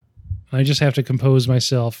I just have to compose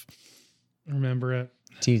myself. Remember it.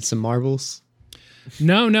 Do you need some marbles?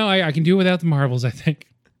 No, I can do it without the marbles, I think.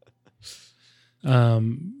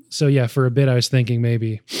 So yeah, for a bit I was thinking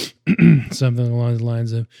maybe something along the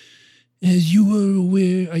lines of, as you are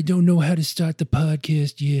aware, I don't know how to start the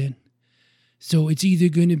podcast yet. So it's either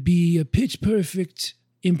going to be a pitch perfect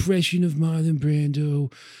impression of Marlon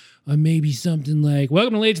Brando, or maybe something like,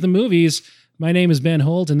 welcome to Late to the Movies. My name is Ben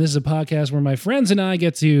Holt, and this is a podcast where my friends and I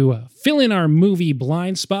get to fill in our movie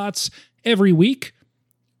blind spots every week.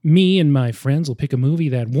 Me and my friends will pick a movie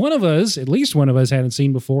that one of us, at least one of us, hadn't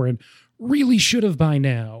seen before and really should have by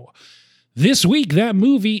now. This week, that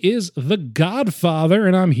movie is The Godfather,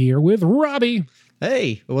 and I'm here with Robbie.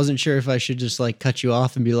 Hey, I wasn't sure if I should just like cut you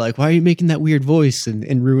off and be like, why are you making that weird voice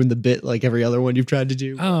and ruin the bit like every other one you've tried to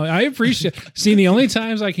do? Oh, I appreciate See, the only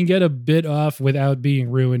times I can get a bit off without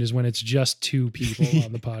being ruined is when it's just two people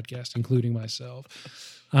on the podcast, including myself.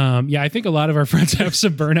 I think a lot of our friends have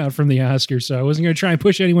some burnout from the Oscars, so I wasn't going to try and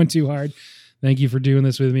push anyone too hard. Thank you for doing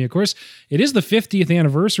this with me. Of course, it is the 50th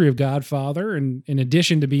anniversary of Godfather, and in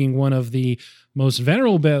addition to being one of the most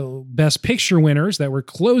venerable Best Picture winners that we're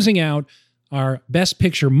closing out our Best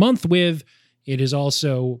Picture month with, it is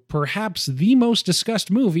also perhaps the most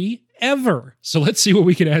discussed movie ever. So let's see what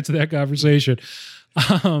we can add to that conversation.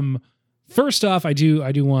 First off, I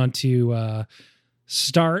do want to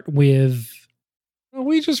start with,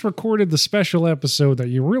 we just recorded the special episode that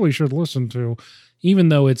you really should listen to, even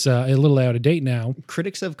though it's a little out of date now.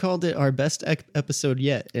 Critics have called it our best episode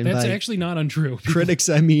yet. And that's actually not untrue. Critics,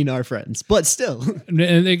 I mean our friends, but still. And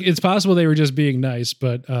it's possible they were just being nice,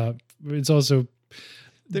 but it's also...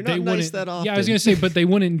 They're not nice that often. Yeah, I was going to say, but they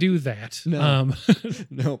wouldn't do that. No.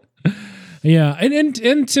 Nope. Yeah,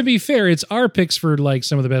 and to be fair, it's our picks for like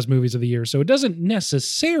some of the best movies of the year, so it doesn't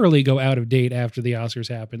necessarily go out of date after the Oscars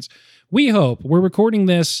happens. We hope. We're recording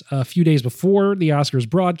this a few days before the Oscars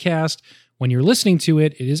broadcast. When you're listening to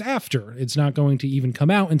it, it is after. It's not going to even come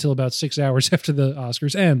out until about 6 hours after the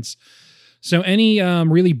Oscars ends. So any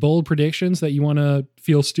really bold predictions that you want to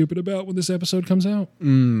feel stupid about when this episode comes out?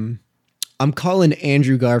 I'm calling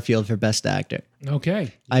Andrew Garfield for Best Actor.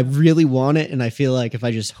 Okay. I really want it, and I feel like if I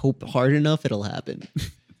just hope hard enough, it'll happen.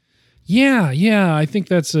 Yeah. I think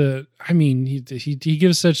he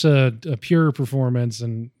gives such a pure performance,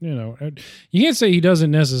 and, you can't say he doesn't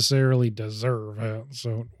necessarily deserve it,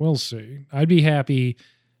 so we'll see. I'd be happy.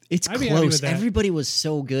 It's close. Everybody was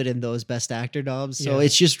so good in those Best Actor noms, so Yeah.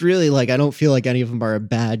 it's just really like, I don't feel like any of them are a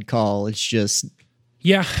bad call. It's just...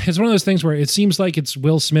 Yeah, it's one of those things where it seems like it's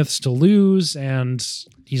Will Smith's to lose, and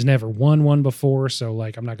he's never won one before. So,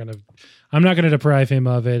 like, I'm not gonna deprive him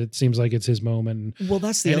of it. It seems like it's his moment. Well,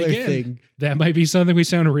 that's the other thing. That might be something we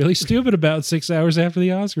sound really stupid about 6 hours after the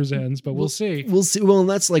Oscars ends, but we'll see. We'll see. Well, and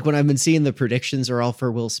that's like when I've been seeing the predictions are all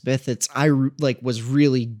for Will Smith. I was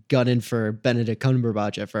really gunning for Benedict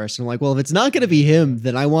Cumberbatch at first. And I'm like, well, if it's not going to be him,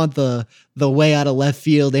 then I want the way out of left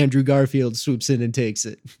field. Andrew Garfield swoops in and takes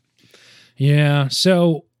it. Yeah,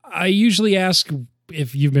 so I usually ask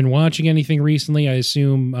if you've been watching anything recently. I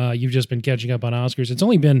assume you've just been catching up on Oscars. It's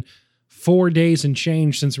only been 4 days and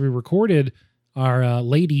change since we recorded our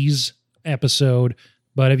ladies episode,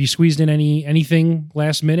 but have you squeezed in anything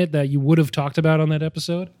last minute that you would have talked about on that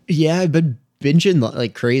episode? Yeah, I've been binging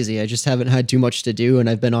like crazy. I just haven't had too much to do, and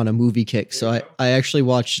I've been on a movie kick. So I actually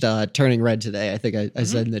watched Turning Red today. I think I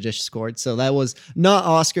said in the Discord. So that was not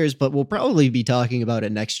Oscars, but we'll probably be talking about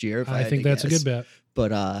it next year. I think that's a good bet.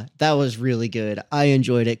 But that was really good. I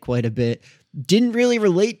enjoyed it quite a bit. Didn't really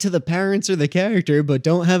relate to the parents or the character, but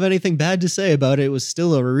don't have anything bad to say about it. It was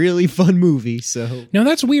still a really fun movie. So now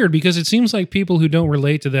that's weird because it seems like people who don't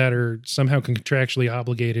relate to that are somehow contractually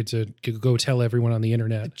obligated to go tell everyone on the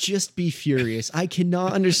internet. Just be furious. I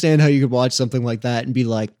cannot understand how you could watch something like that and be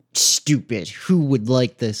like, stupid. Who would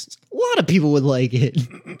like this? A lot of people would like it.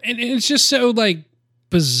 And it's just so like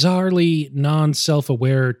bizarrely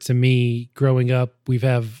non-self-aware to me. Growing up, we've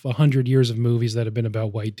 100 years of movies that have been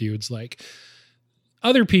about white dudes. Like,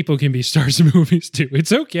 other people can be stars of movies too.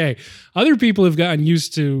 It's okay. Other people have gotten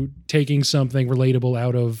used to taking something relatable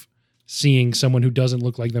out of seeing someone who doesn't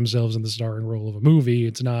look like themselves in the starring role of a movie.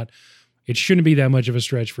 It shouldn't be that much of a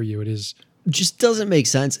stretch for you. It is just doesn't make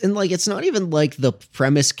sense. And like, it's not even like the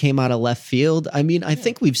premise came out of left field. I mean, I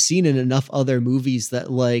think we've seen in enough other movies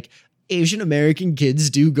that like Asian American kids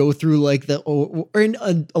do go through like or in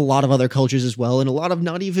a lot of other cultures as well. And a lot of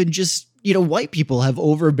not even just, white people have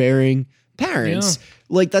overbearing parents. Yeah.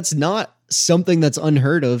 Like, that's not something that's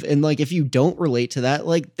unheard of. And like, if you don't relate to that,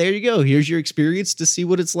 like, there you go. Here's your experience to see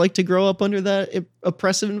what it's like to grow up under that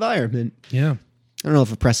oppressive environment. Yeah. I don't know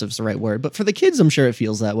if oppressive is the right word, but for the kids, I'm sure it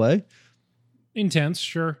feels that way. Intense,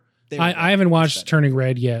 sure. I haven't watched Turning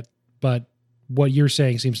Red yet, but what you're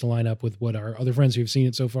saying seems to line up with what our other friends who've seen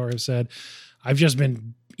it so far have said. I've just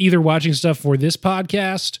been either watching stuff for this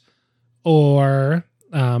podcast or,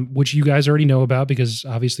 which you guys already know about because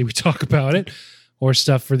obviously we talk about it, or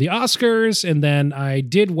stuff for the Oscars. And then I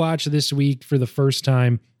did watch this week for the first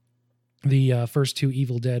time the first 2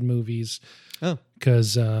 Evil Dead movies. Oh,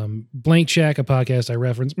 because Blank Check, a podcast I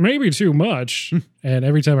reference, maybe too much. And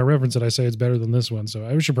every time I reference it, I say it's better than this one. So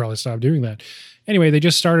I should probably stop doing that. Anyway, they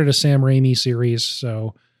just started a Sam Raimi series.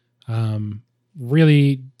 So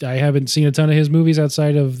really, I haven't seen a ton of his movies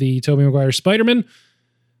outside of the Tobey Maguire Spider-Man.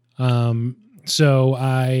 So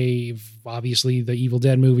obviously the Evil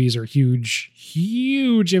Dead movies are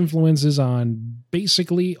huge influences on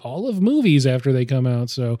basically all of movies after they come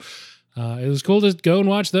out. So it was cool to go and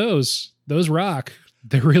watch those. Those rock.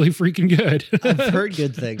 They're really freaking good. I've heard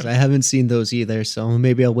good things. I haven't seen those either, so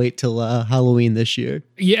maybe I'll wait till Halloween this year.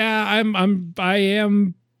 Yeah, I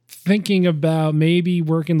am thinking about maybe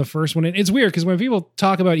working the first one. It's weird because when people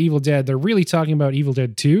talk about Evil Dead, they're really talking about Evil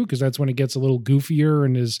Dead 2 because that's when it gets a little goofier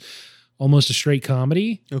and is almost a straight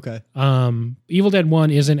comedy. Okay. Evil Dead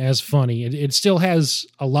 1 isn't as funny. It still has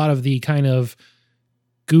a lot of the kind of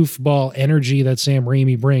goofball energy that Sam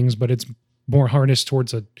Raimi brings, but it's more harnessed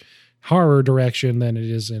towards a horror direction than it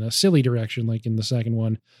is in a silly direction, like in the second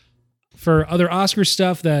one. For other Oscar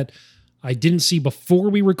stuff that I didn't see before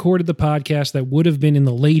we recorded the podcast that would have been in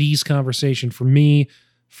the ladies' conversation for me,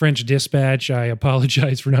 French Dispatch, I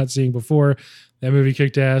apologize for not seeing before. That movie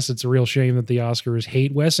kicked ass. It's a real shame that the Oscars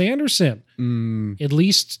hate Wes Anderson. At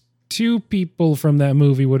least 2 people from that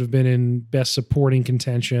movie would have been in Best Supporting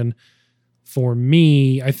contention. For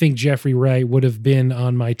me, I think Jeffrey Wright would have been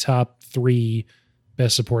on my top 3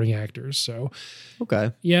 Best Supporting Actors. So,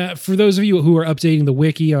 okay. Yeah, for those of you who are updating the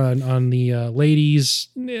wiki on the ladies,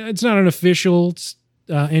 it's not an official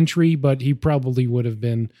entry, but he probably would have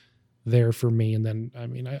been there for me. And then, I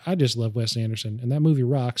mean, I just love Wes Anderson, and that movie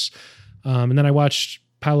rocks. And then I watched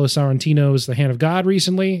Paolo Sorrentino's The Hand of God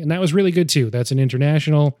recently, and that was really good too. That's an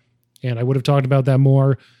international, and I would have talked about that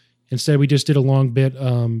more. Instead, we just did a long bit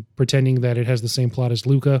pretending that it has the same plot as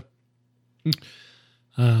Luca.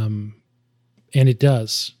 And it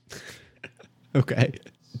does. Okay.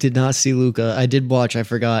 Did not see Luca. I did watch, I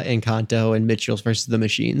forgot, Encanto and Mitchell's versus the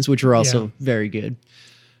Machines, which were also very good.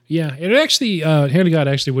 Yeah, it actually, Hand of God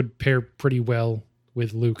actually would pair pretty well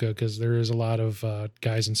with Luca because there is a lot of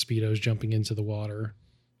guys in Speedos jumping into the water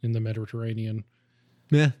in the Mediterranean.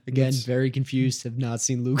 Yeah, again, very confused. Have not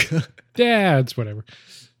seen Luca. Yeah, it's whatever.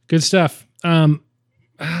 Good stuff.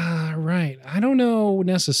 Right. I don't know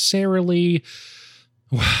necessarily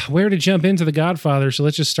where to jump into The Godfather, so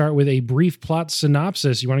let's just start with a brief plot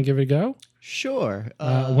synopsis. You want to give it a go? Sure.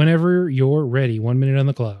 Whenever you're ready. 1 minute on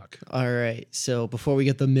the clock. All right. So before we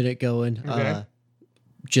get the minute going,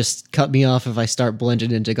 just cut me off if I start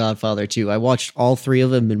blending into Godfather 2. I watched all 3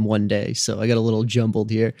 of them in one day, so I got a little jumbled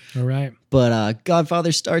here. All right. But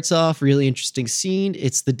Godfather starts off, really interesting scene.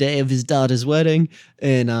 It's the day of his daughter's wedding,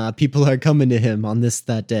 and people are coming to him on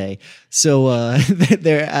that day. So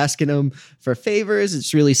they're asking him for favors.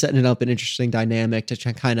 It's really setting up an interesting dynamic to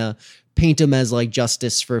kind of paint him as like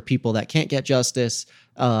justice for people that can't get justice,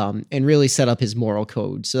 and really set up his moral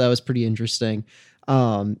code. So that was pretty interesting.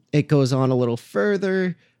 It goes on a little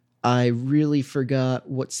further. I really forgot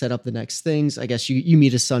what set up the next things. I guess you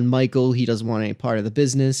meet his son, Michael. He doesn't want any part of the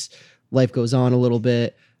business. Life goes on a little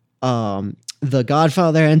bit. The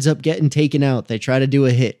Godfather ends up getting taken out. They try to do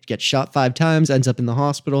a hit, gets shot 5 times, ends up in the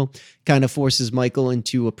hospital, kind of forces Michael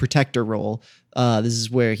into a protector role. This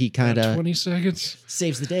is where he kind of 20 seconds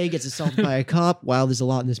saves the day, gets assaulted by a cop. Wow, there's a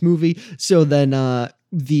lot in this movie. So then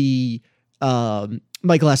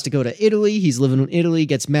Michael has to go to Italy. He's living in Italy,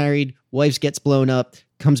 gets married, wife gets blown up,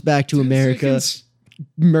 comes back to America,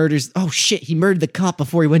 murders. Oh shit, he murdered the cop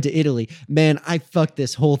before he went to Italy. Man, I fucked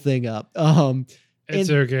this whole thing up. It's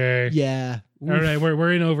okay. Yeah. All right,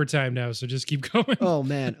 we're in overtime now, so just keep going. Oh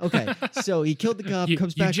man. Okay. So he killed the cop,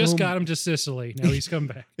 comes back You just home. got him to Sicily. Now he's come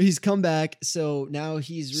back. He's come back. So now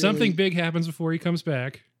he's really, something big happens before he comes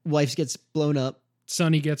back. Wife gets blown up.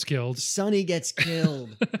 Sonny gets killed.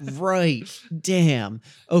 Right. Damn.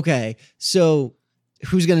 Okay. So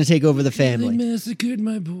who's going to take over the family? They massacred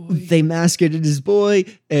my boy. They massacred his boy,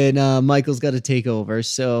 and Michael's got to take over.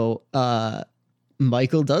 So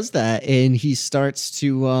Michael does that, and he starts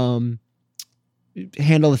to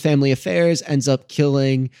handle the family affairs, ends up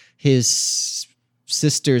killing his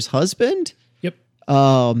sister's husband. Yep.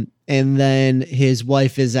 And then his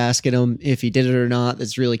wife is asking him if he did it or not.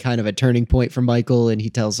 That's really kind of a turning point for Michael. And he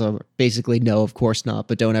tells him basically, no, of course not,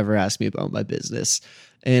 but don't ever ask me about my business.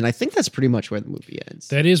 And I think that's pretty much where the movie ends.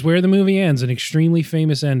 That is where the movie ends, an extremely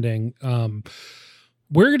famous ending.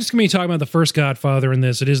 We're just going to be talking about the first Godfather in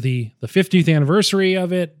this. It is the 50th anniversary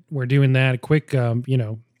of it. We're doing that. A quick, a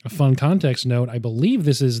fun context note. I believe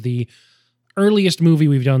this is the earliest movie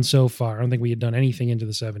we've done so far. I don't think we had done anything into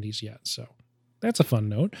the 70s yet. So that's a fun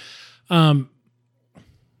note.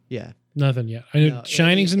 Yeah. Nothing yet. I know No,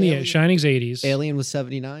 Shining's Shining's 80s. Alien was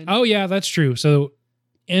 79. Oh, yeah, that's true. So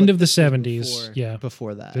end of the 70s. Yeah.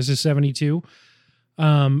 Before that. This is 72.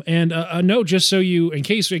 And a note, just so you, in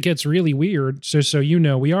case it gets really weird, so you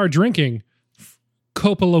know, we are drinking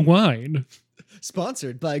Coppola wine.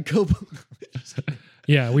 Sponsored by Coppola.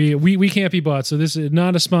 Yeah, we can't be bought. So this is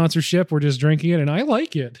not a sponsorship. We're just drinking it, and I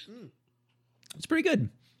like it. It's pretty good.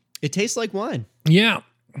 It tastes like wine. Yeah.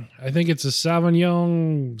 I think it's a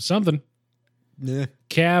Sauvignon something. Yeah.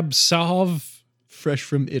 Cab Sauv. Fresh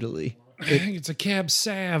from Italy. I think it's a Cab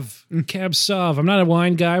Sav. Cab Sauv. I'm not a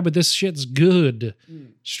wine guy, but this shit's good.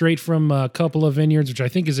 Straight from a couple of vineyards, which I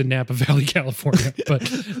think is in Napa Valley, California. But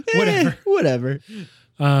whatever. Whatever.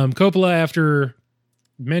 Coppola, after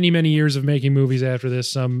many, many years of making movies after this,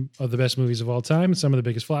 some of the best movies of all time, some of the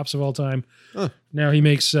biggest flops of all time. Now he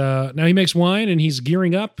makes wine, and he's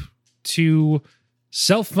gearing up to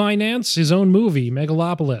self-finance his own movie,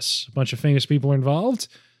 Megalopolis. A bunch of famous people are involved.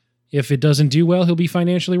 If it doesn't do well, he'll be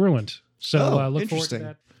financially ruined. So look forward to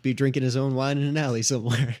that. Be drinking his own wine in an alley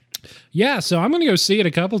somewhere. Yeah, so I'm going to go see it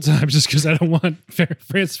a couple times just because I don't want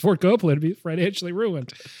Francis Ford Coppola to be financially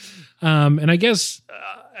ruined. And I guess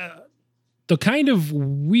the kind of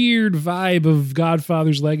weird vibe of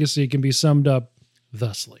Godfather's legacy can be summed up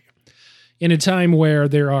thusly. In a time where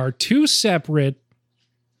there are two separate,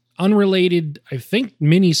 unrelated, I think,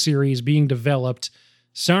 miniseries being developed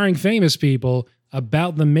starring famous people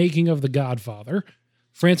about the making of The Godfather,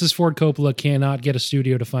 Francis Ford Coppola cannot get a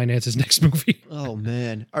studio to finance his next movie. Oh,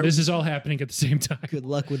 man. This is all happening at the same time. Good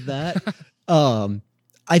luck with that.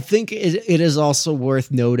 I think it is also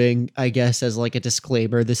worth noting, I guess, as like a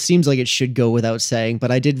disclaimer. This seems like it should go without saying,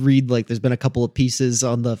 but I did read like there's been a couple of pieces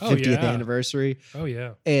on the 50th anniversary. Oh,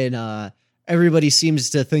 yeah. And everybody seems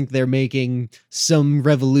to think they're making some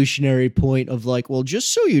revolutionary point of like, well,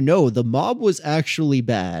 just so you know, the mob was actually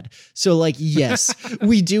bad. So like, yes,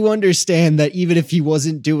 we do understand that even if he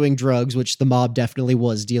wasn't doing drugs, which the mob definitely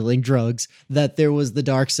was dealing drugs, that there was the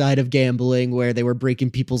dark side of gambling where they were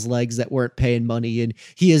breaking people's legs that weren't paying money. And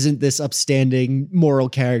he isn't this upstanding moral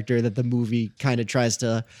character that the movie kind of tries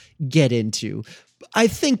to get into. I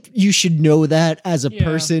think you should know that as a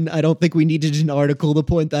person. I don't think we needed an article to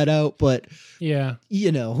point that out, but I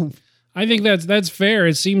think that's fair.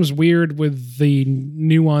 It seems weird with the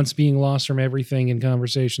nuance being lost from everything in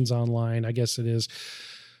conversations online. I guess it is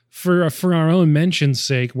for our own mention's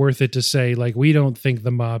sake worth it to say, like, we don't think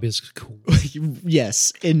the mob is cool.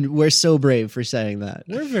 Yes. And we're so brave for saying that.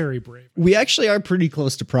 We're very brave. We actually are pretty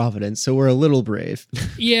close to Providence, so we're a little brave.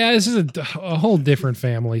 Yeah. This is a whole different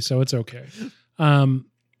family, so it's okay.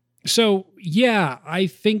 So yeah, I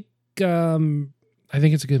think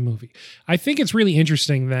it's a good movie. I think it's really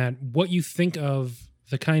interesting that what you think of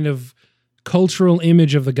the kind of cultural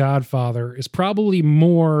image of The Godfather is probably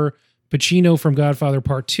more Pacino from Godfather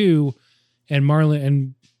Part 2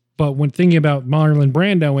 but when thinking about Marlon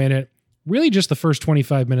Brando in it, really just the first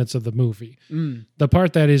 25 minutes of the movie. The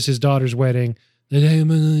part that is his daughter's wedding, the day of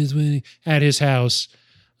my daughter's wedding at his house,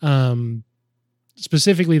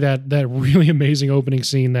 specifically that really amazing opening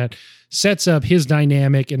scene that sets up his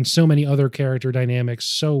dynamic and so many other character dynamics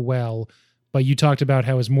so well. But you talked about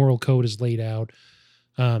how his moral code is laid out.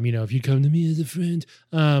 If you come to me as a friend,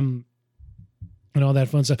 and all that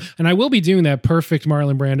fun stuff. And I will be doing that perfect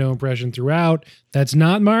Marlon Brando impression throughout. That's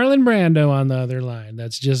not Marlon Brando on the other line.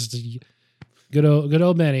 That's just good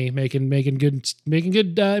old Benny making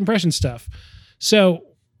good impression stuff. So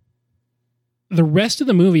the rest of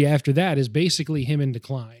the movie after that is basically him in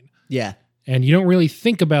decline. Yeah. And you don't really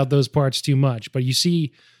think about those parts too much, but you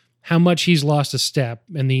see how much he's lost a step.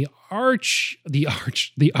 And the arc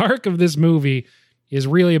of this movie is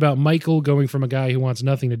really about Michael going from a guy who wants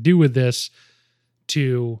nothing to do with this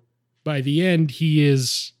to, by the end, he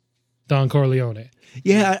is Don Corleone.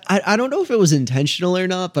 Yeah, I don't know if it was intentional or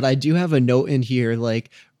not, but I do have a note in here, like,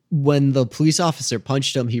 when the police officer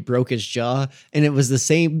punched him, he broke his jaw, and it was the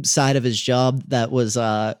same side of his jaw that was,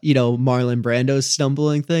 Marlon Brando's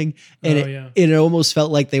stumbling thing. And it almost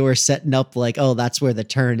felt like they were setting up like, oh, that's where the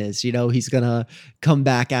turn is. He's going to come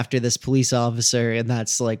back after this police officer, and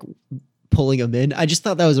that's like pulling him in. I just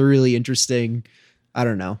thought that was a really interesting, I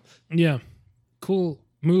don't know. Yeah. Cool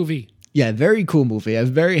movie. Yeah, very cool movie. I'm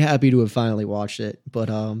very happy to have finally watched it. But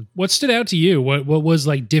What stood out to you? What was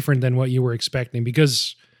like different than what you were expecting?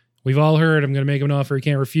 Because we've all heard, I'm going to make him an offer he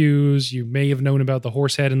can't refuse. You may have known about the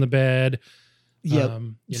horse head in the bed. yeah.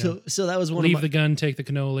 So that was one leave of the gun, take the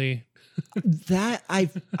cannoli. that I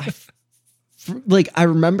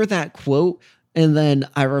remember that quote, and then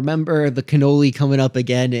I remember the cannoli coming up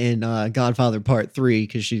again in Godfather Part 3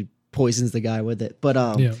 because she poisons the guy with it. But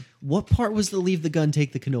what part was the leave the gun,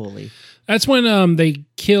 take the cannoli? That's when they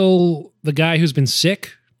kill the guy who's been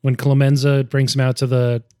sick. When Clemenza brings him out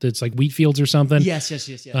to it's like wheat fields or something. Yes.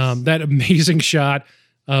 That amazing shot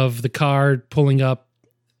of the car pulling up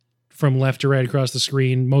from left to right across the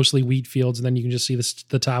screen, mostly wheat fields, and then you can just see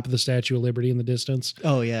the top of the Statue of Liberty in the distance.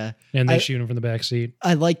 Oh yeah, and they shoot him from the back seat.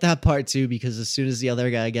 I like that part too because as soon as the other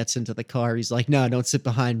guy gets into the car, he's like, "No, don't sit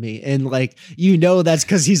behind me," and like that's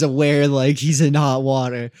because he's aware like he's in hot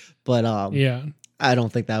water. But yeah, I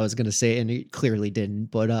don't think that was gonna say it, and it clearly didn't.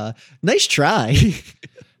 But nice try.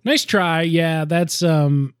 Nice try. Yeah, that's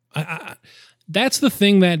that's the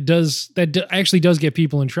thing that actually does get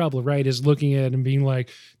people in trouble, right? Is looking at it and being like,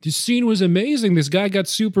 this scene was amazing. This guy got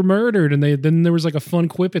super murdered. And then there was like a fun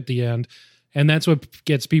quip at the end. And that's what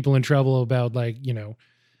gets people in trouble about, like,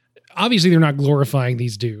 obviously they're not glorifying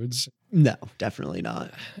these dudes. No, definitely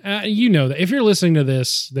not. You know that. If you're listening to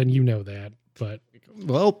this, then you know that. But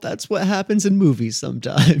well, that's what happens in movies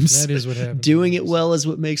sometimes. That is what happens. Doing it well is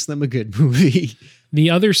what makes them a good movie. The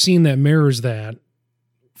other scene that mirrors that,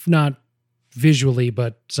 not visually,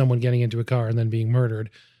 but someone getting into a car and then being murdered.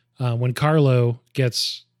 When Carlo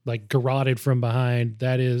gets like garroted from behind,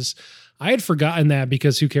 I had forgotten that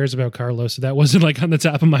because who cares about Carlo? So that wasn't like on the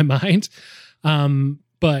top of my mind.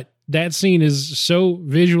 But that scene is so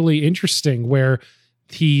visually interesting where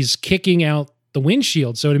he's kicking out the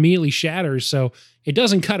windshield. So it immediately shatters. So it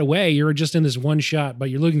doesn't cut away. You're just in this one shot, but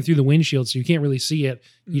you're looking through the windshield. So you can't really see it.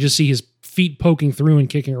 You just see his feet poking through and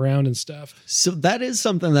kicking around and stuff. So that is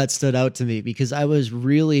something that stood out to me because I was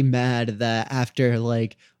really mad that after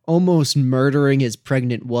like almost murdering his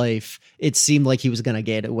pregnant wife, it seemed like he was going to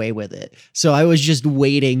get away with it. So I was just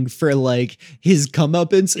waiting for like his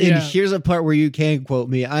comeuppance. And here's a part where you can quote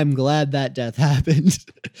me. I'm glad that death happened.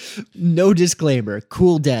 No disclaimer.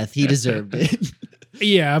 Cool death. He deserved it.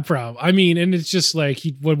 Yeah, problem. I mean, and it's just like,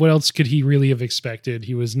 what else could he really have expected?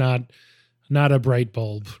 He was not a bright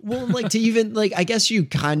bulb. Well, like to even like, I guess you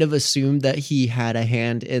kind of assumed that he had a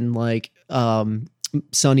hand in like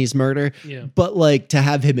Sonny's murder, but like to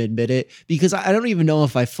have him admit it, because I don't even know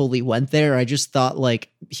if I fully went there. I just thought like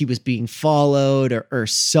he was being followed or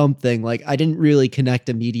something. Like I didn't really connect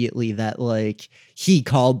immediately that like he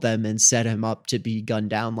called them and set him up to be gunned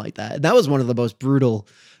down like that. And that was one of the most brutal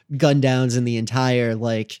gun downs in the entire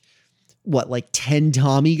like 10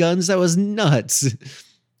 Tommy guns. That was nuts.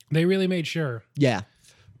 They really made sure. Yeah.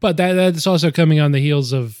 But that's also coming on the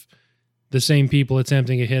heels of the same people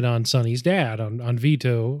attempting a hit on Sonny's dad, on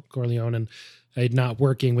Vito Corleone, and it not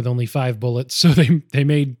working with only 5 bullets. So they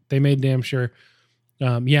made damn sure.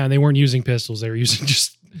 And they weren't using pistols. They were using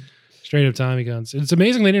just straight up Tommy guns. It's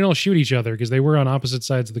amazing they didn't all shoot each other because they were on opposite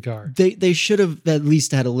sides of the car. They should have at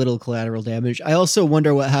least had a little collateral damage. I also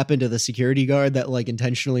wonder what happened to the security guard that like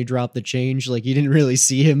intentionally dropped the change. Like you didn't really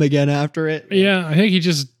see him again after it. Yeah, I think he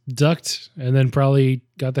just ducked and then probably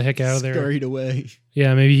got the heck out of there. Scurried away.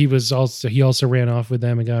 Yeah, maybe he also ran off with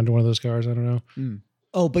them and got into one of those cars. I don't know.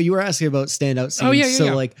 Oh, but you were asking about standout scenes. Oh, yeah.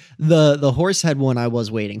 So like the horse head one I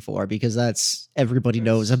was waiting for because that's everybody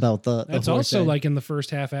knows about the That's horse also head. like in the first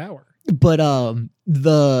half hour. But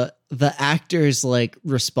the actor's like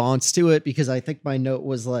response to it, because I think my note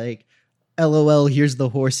was like, LOL, here's the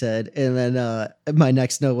horse head. And then my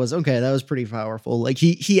next note was, okay, that was pretty powerful. Like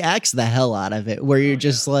he acts the hell out of it where you're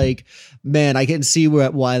just like, man, I can see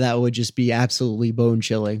why that would just be absolutely bone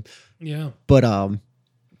chilling. Yeah. But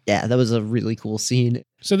yeah, that was a really cool scene.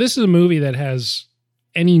 So this is a movie that has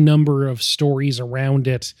any number of stories around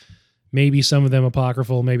it. Maybe some of them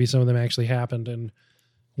apocryphal, maybe some of them actually happened. And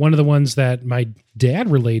one of the ones that my dad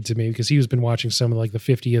relayed to me, because he was been watching some of like the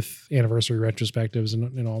 50th anniversary retrospectives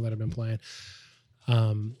and all that I've been playing.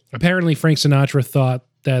 Apparently Frank Sinatra thought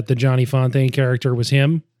that the Johnny Fontaine character was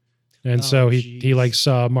him. And so he like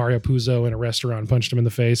saw Mario Puzo in a restaurant and punched him in the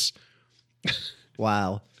face.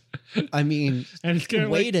 Wow. I mean, and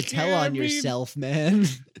way to tell on yourself, man.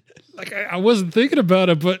 Like I wasn't thinking about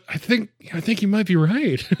it, but I think you might be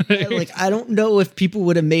right. Like I don't know if people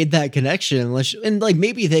would have made that connection and like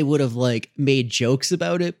maybe they would have like made jokes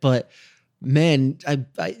about it, but man,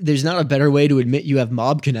 I there's not a better way to admit you have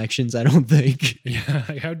mob connections. I don't think.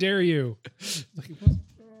 Yeah, how dare you?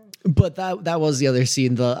 But that was the other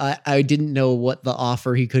scene. I didn't know what the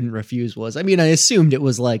offer he couldn't refuse was. I mean, I assumed it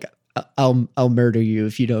was like, I'll murder you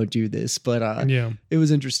if you don't do this. But Yeah. it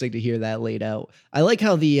was interesting to hear that laid out. I like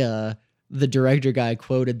how the director guy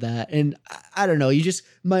quoted that, and I don't know.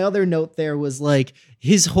 My other note there was like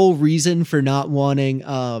his whole reason for not wanting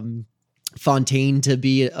Fontaine to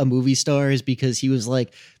be a movie star is because he was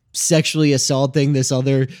like sexually assaulting this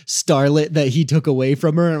other starlet that he took away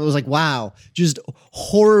from her. And it was like, wow, just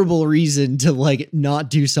horrible reason to like not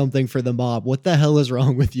do something for the mob. What the hell is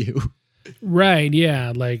wrong with you? Right.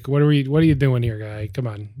 Yeah. Like, what are you doing here, guy? Come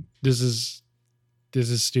on. This is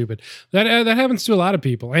stupid. That happens to a lot of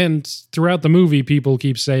people. And throughout the movie, people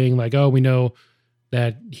keep saying like, oh, we know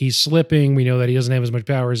that he's slipping. We know that he doesn't have as much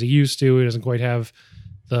power as he used to. He doesn't quite have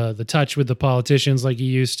the touch with the politicians like he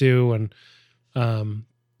used to. And,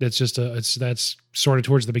 that's sort of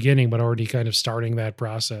towards the beginning, but already kind of starting that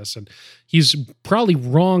process. And he's probably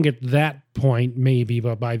wrong at that point, maybe,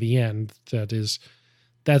 but by the end,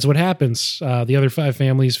 that's what happens. The other 5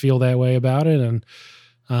 families feel that way about it. And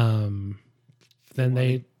then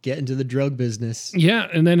they get into the drug business. Yeah.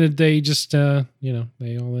 And then they just, they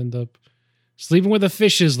all end up sleeping with the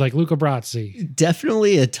fishes like Luca Brasi.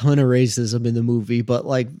 Definitely a ton of racism in the movie, but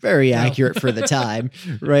like very accurate for the time,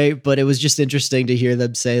 right? But it was just interesting to hear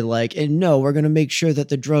them say like, and no, we're going to make sure that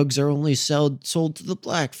the drugs are only sold to the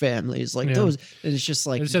black families. Like those, and it's just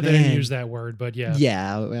like, they said they didn't use that word, but yeah.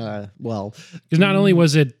 Yeah, well. Because not only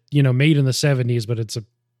was it, made in the 70s, but it's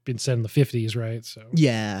been set in the 50s, right? So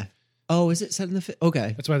yeah. Oh, is it set in the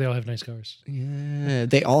okay? That's why they all have nice cars. Yeah,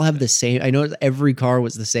 they all have the same. I know every car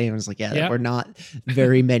was the same. I was like, there were not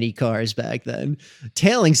very many cars back then.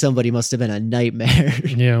 Tailing somebody must have been a nightmare.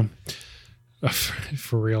 Yeah,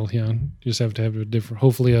 for real. Yeah, you just have to have a different,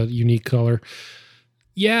 hopefully a unique color.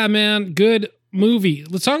 Yeah, man, good movie.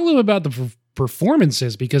 Let's talk a little bit about the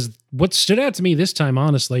performances, because what stood out to me this time,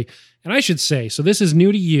 honestly, and I should say, so this is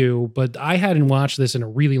new to you, but I hadn't watched this in a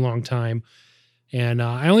really long time. And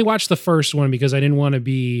I only watched the first one because I didn't want to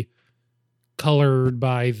be colored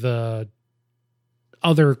by the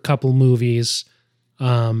other couple movies.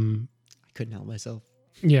 I couldn't help myself.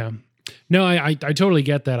 Yeah. No, I totally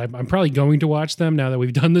get that. I'm probably going to watch them now that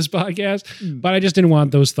we've done this podcast, but I just didn't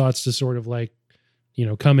want those thoughts to sort of like,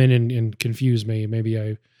 come in and confuse me. Maybe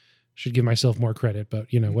I should give myself more credit, but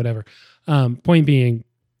whatever. Point being,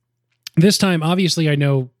 this time, obviously I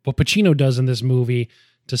know what Pacino does in this movie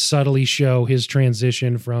to subtly show his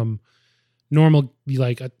transition from normal,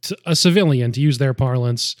 like a civilian, to use their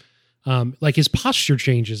parlance. Like his posture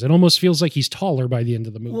changes. It almost feels like he's taller by the end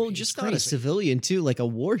of the movie. Well, just not a civilian too, like a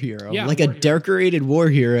war hero, yeah, like a decorated war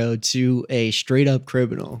hero to a straight up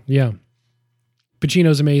criminal. Yeah.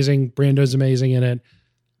 Pacino's amazing. Brando's amazing in it.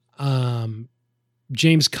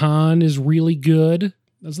 James Caan is really good.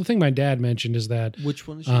 That's the thing my dad mentioned, is that which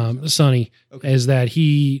one is Sonny, is that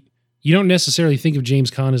you don't necessarily think of James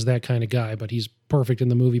Caan as that kind of guy, but he's perfect in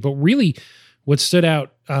the movie. But really what stood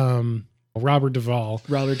out, Robert Duvall.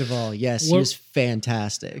 Yes. He was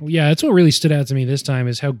fantastic. Yeah. That's what really stood out to me this time,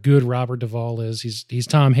 is how good Robert Duvall is. He's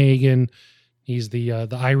Tom Hagen. He's the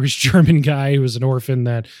Irish German guy who was an orphan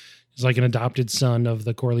that is like an adopted son of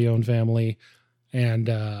the Corleone family. And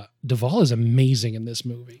Duvall is amazing in this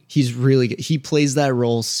movie. He's really good. He plays that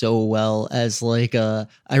role so well as like I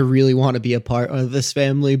really want to be a part of this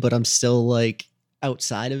family, but I'm still like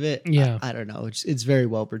outside of it. Yeah. I don't know. It's very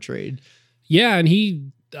well portrayed. Yeah. And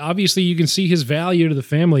he, obviously you can see his value to the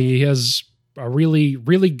family. He has a really,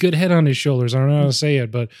 really good head on his shoulders. I don't know how to say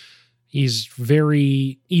it, but he's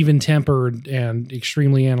very even-tempered and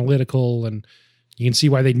extremely analytical. And you can see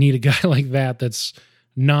why they need a guy like that that's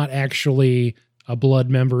not actually a blood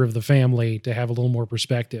member of the family to have a little more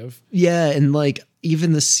perspective. Yeah, and like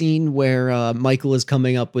even the scene where Michael is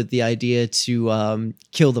coming up with the idea to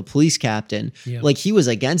kill the police captain, like he was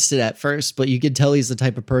against it at first, but you could tell he's the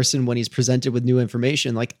type of person when he's presented with new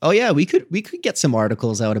information, like, oh yeah, we could get some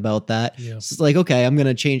articles out about that. Yeah. So it's like, okay, I'm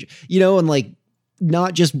gonna change, and like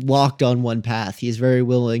not just locked on one path. He's very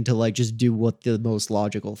willing to like just do what the most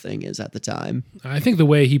logical thing is at the time. I think the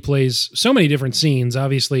way he plays so many different scenes,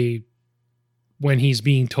 obviously when he's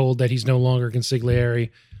being told that he's no longer consigliere,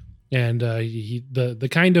 and the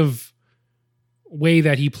kind of way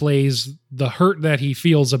that he plays the hurt that he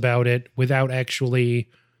feels about it without actually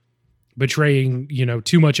betraying,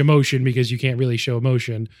 too much emotion, because you can't really show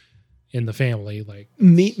emotion in the family. Like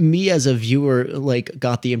me as a viewer, like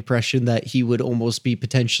got the impression that he would almost be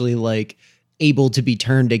potentially like able to be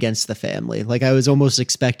turned against the family. Like I was almost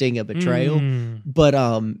expecting a betrayal, but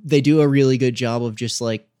they do a really good job of just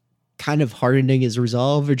like kind of hardening his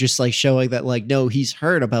resolve, or just like showing that like, no, he's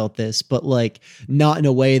heard about this, but like not in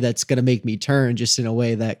a way that's going to make me turn, just in a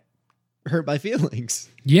way that hurt my feelings.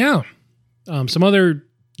 Yeah. Some other,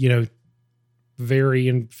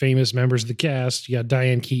 very famous members of the cast. You got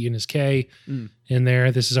Diane Keaton as Kay in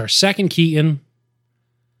there. This is our second Keaton.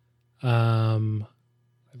 I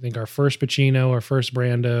think our first Pacino, our first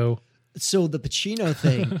Brando. So the Pacino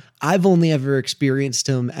thing, I've only ever experienced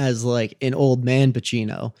him as like an old man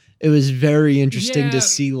Pacino. It was very interesting to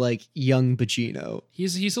see like young Pacino.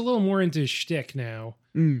 He's a little more into shtick now.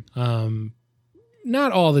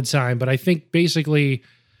 Not all the time, but I think basically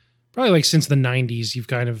probably like since the 90s,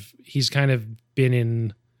 he's kind of been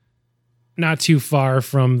in not too far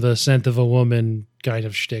from the Scent of a Woman kind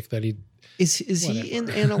of shtick that he is he in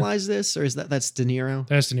Analyze This, or is that's De Niro?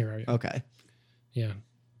 That's De Niro. Yeah. Okay.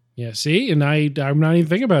 Yeah. See, and I'm not even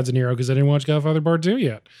thinking about De Niro because I didn't watch Godfather Part 2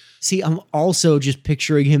 yet. See, I'm also just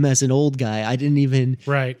picturing him as an old guy. I didn't even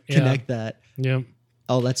connect that. Yeah.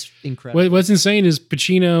 Oh, that's incredible. What's insane is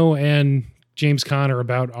Pacino and James Caan are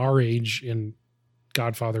about our age in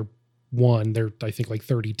Godfather 1. They're, I think, like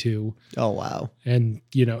 32. Oh, wow. And,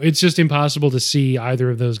 it's just impossible to see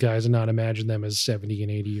either of those guys and not imagine them as 70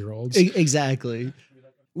 and 80-year-olds. Exactly.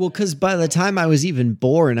 Well, because by the time I was even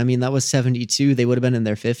born, I mean, that was 72. They would have been in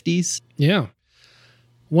their 50s. Yeah.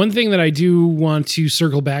 One thing that I do want to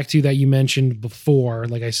circle back to that you mentioned before,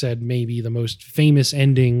 like I said, maybe the most famous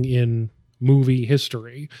ending in movie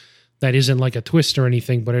history that isn't like a twist or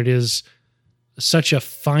anything, but it is such a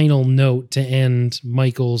final note to end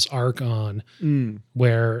Michael's arc on,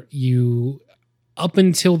 where you, up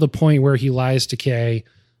until the point where he lies to Kay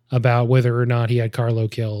about whether or not he had Carlo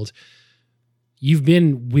killed, you've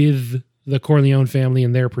been with the Corleone family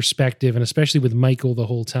and their perspective, and especially with Michael the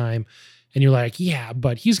whole time. And you're like, yeah,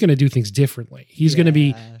 but he's going to do things differently. He's going to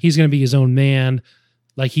be his own man.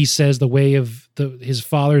 Like he says, the way of his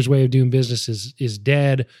father's way of doing business is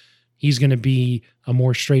dead. He's going to be a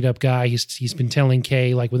more straight up guy. He's been telling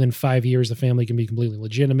Kay, like, within 5 years, the family can be completely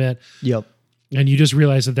legitimate. Yep. And you just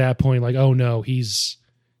realize at that point, like, oh no, he's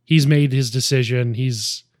made his decision.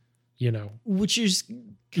 He's, which is,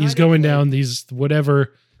 he's going down these,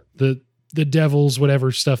 whatever the devil's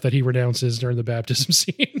whatever stuff that he renounces during the baptism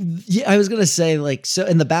scene. Yeah, I was going to say, like, so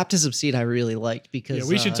in the baptism scene, I really liked because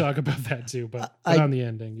we should talk about that too, but on the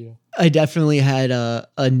ending. Yeah. I definitely had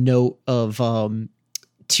a note of,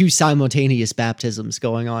 two simultaneous baptisms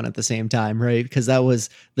going on at the same time, right? Because that was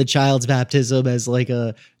the child's baptism as like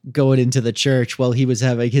a going into the church, while he was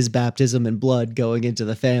having his baptism in blood going into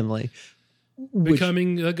the family.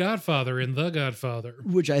 Becoming the Godfather in The Godfather.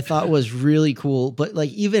 Which I thought was really cool. But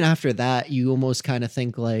like even after that, you almost kind of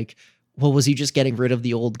think like, well, was he just getting rid of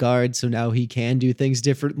the old guard so now he can do things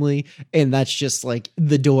differently? And that's just like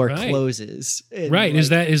the door closes. Right.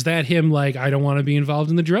 Like, is that him like, I don't want to be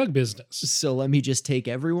involved in the drug business, so let me just take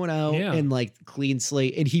everyone out and like clean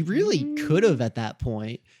slate. And he really could have at that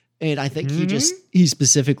point. And I think he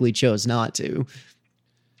specifically chose not to.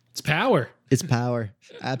 It's power. It's power.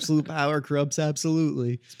 Absolute power corrupts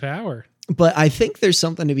absolutely. It's power. But I think there's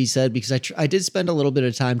something to be said, because I did spend a little bit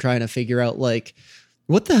of time trying to figure out like,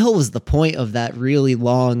 what the hell was the point of that really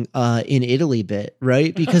long in Italy bit,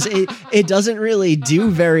 right? Because it doesn't really do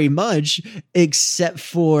very much except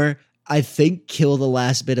for, I think, kill the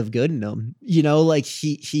last bit of good in him. Like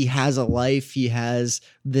he has a life, he has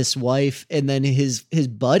this wife, and then his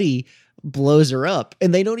buddy blows her up,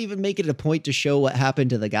 and they don't even make it a point to show what happened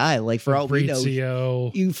to the guy. Like for all we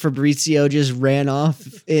know, Fabrizio just ran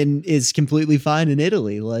off and is completely fine in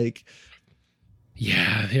Italy. Like,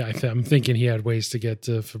 yeah, I'm thinking he had ways to get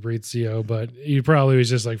to Fabrizio, but he probably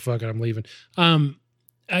was just like, fuck it, I'm leaving.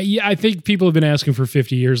 I think people have been asking for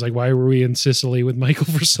 50 years, like, why were we in Sicily with Michael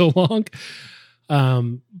for so long?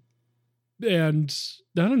 And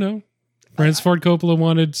I don't know. Francis Ford Coppola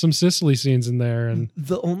wanted some Sicily scenes in there, and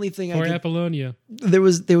the only thing Apollonia. There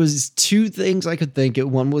was two things I could think of.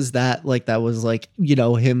 One was that was like,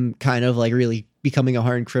 him kind of like really becoming a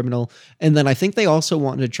hardened criminal. And then I think they also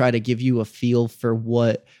wanted to try to give you a feel for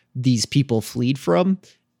what these people fled from,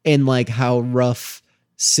 and like how rough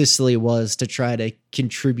Sicily was, to try to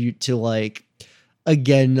contribute to like,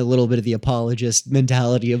 again, a little bit of the apologist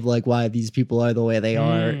mentality of like why these people are the way they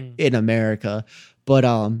are in America. But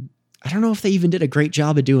I don't know if they even did a great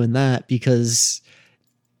job of doing that, because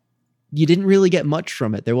you didn't really get much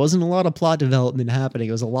from it. There wasn't a lot of plot development happening.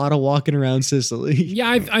 It was a lot of walking around Sicily. Yeah,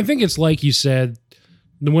 I think it's like you said,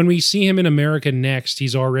 when we see him in America next,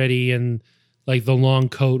 he's already in like the long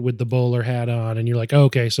coat with the bowler hat on, and you're like,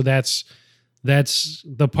 okay, so that's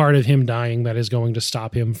the part of him dying that is going to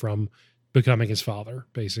stop him from becoming his father,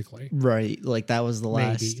 basically. Right. Like that was the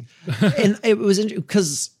last. Maybe. And it was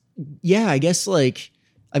because, yeah, I guess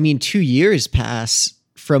 2 years pass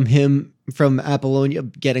from Apollonia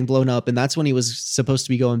getting blown up. And that's when he was supposed to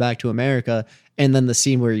be going back to America. And then the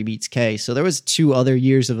scene where he meets Kay. So there was 2 other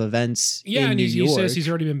years of events. Yeah. in And New he York. says he's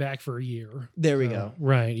already been back for a year. There we go.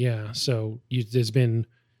 Right. Yeah. So there's been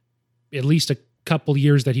at least a couple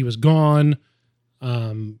years that he was gone.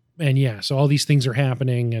 And yeah, so all these things are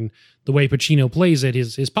happening, and the way Pacino plays it,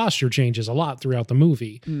 his posture changes a lot throughout the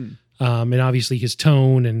movie. And obviously his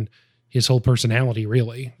tone and his whole personality,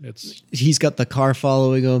 really. He's got the car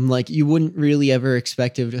following him. Like you wouldn't really ever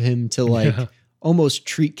expect of him to almost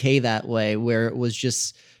treat Kay that way, where it was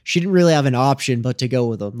just, she didn't really have an option but to go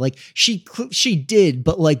with him. Like she did,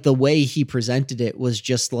 but like the way he presented it was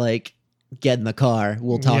just like, get in the car.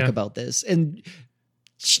 We'll talk about this. And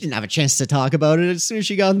she didn't have a chance to talk about it. As soon as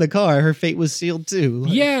she got in the car, her fate was sealed too.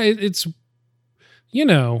 Yeah, it's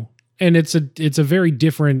and it's a very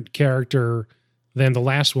different character than the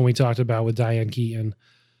last one we talked about with Diane Keaton,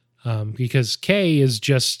 because Kay is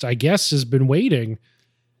just, I guess, has been waiting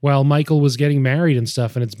while Michael was getting married and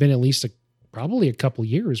stuff, and it's been at least probably a couple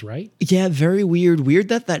years, right? Yeah, very weird. Weird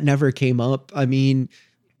that never came up. I mean,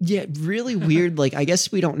 yeah, really weird. Like, I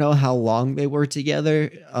guess we don't know how long they were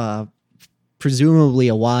together. Presumably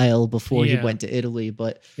a while before he went to Italy,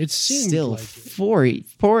 but it's still like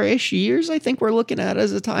 4-ish years. I think we're looking at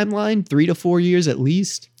as a timeline, 3 to 4 years at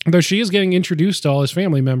least. Though she is getting introduced to all his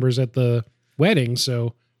family members at the wedding,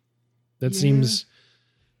 so that seems.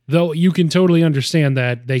 Though you can totally understand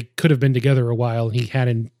that they could have been together a while, and he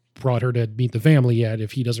hadn't brought her to meet the family yet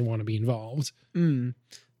if he doesn't want to be involved.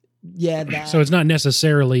 Yeah. So it's not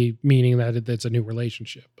necessarily meaning that it's a new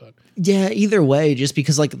relationship, but yeah, either way, just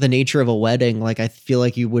because like the nature of a wedding, like I feel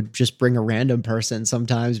like you would just bring a random person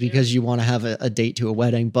sometimes because you want to have a date to a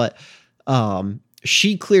wedding. But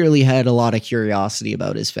she clearly had a lot of curiosity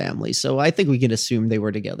about his family. So I think we can assume they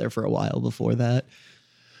were together for a while before that.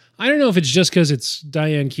 I don't know if it's just because it's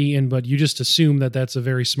Diane Keaton, but you just assume that that's a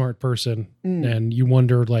very smart person. And you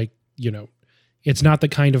wonder, like, it's not the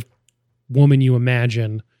kind of woman you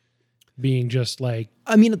imagine being just like,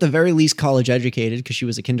 I mean, at the very least college educated, because she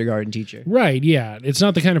was a kindergarten teacher. Right. Yeah. It's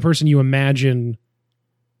not the kind of person you imagine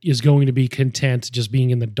is going to be content just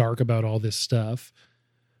being in the dark about all this stuff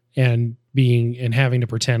and having to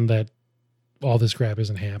pretend that all this crap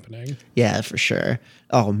isn't happening. Yeah, for sure.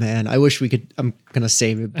 Oh man, I wish we could, I'm going to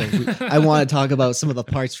save it, but I want to talk about some of the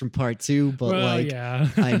parts from part 2, but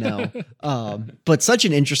I know. But such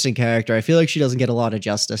an interesting character. I feel like she doesn't get a lot of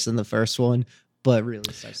justice in the first one. But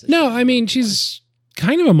really starts. No, I mean, she's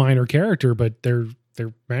kind of a minor character, but they're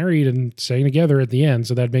married and staying together at the end,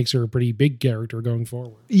 so that makes her a pretty big character going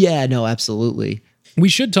forward. Yeah, no, absolutely. We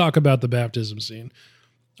should talk about the baptism scene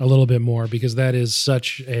a little bit more, because that is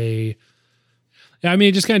such a. I mean,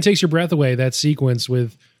 it just kind of takes your breath away, that sequence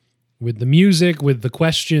with the music, with the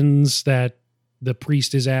questions that the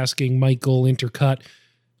priest is asking Michael, intercut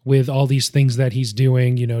with all these things that he's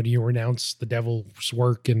doing. Do you renounce the devil's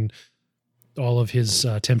work and all of his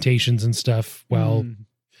temptations and stuff? Well,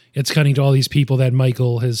 it's cutting to all these people that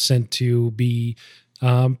Michael has sent to be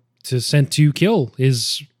sent to kill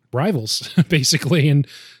his rivals, basically, and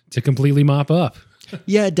to completely mop up.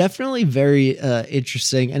 Yeah, definitely very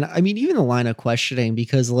interesting. And I mean, even the line of questioning,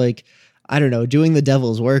 because like, I don't know, doing the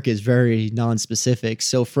devil's work is very non-specific.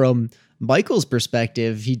 So from Michael's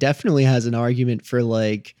perspective, he definitely has an argument for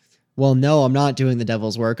like, well, no, I'm not doing the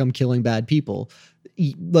devil's work. I'm killing bad people.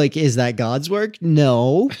 Like, is that God's work?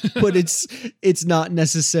 No, but it's not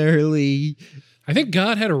necessarily. I think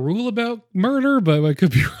God had a rule about murder, but I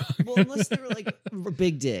could be wrong. Well, unless they were like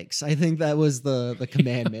big dicks. I think that was the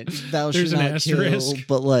commandment. Thou should not kill.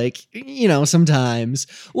 But like, sometimes.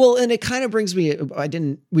 Well, and it kind of brings me. We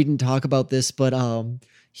didn't talk about this, but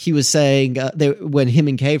he was saying when him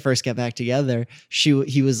and Kay first got back together,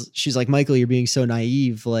 she's like, Michael, you're being so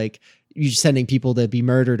naive. Like, you're sending people to be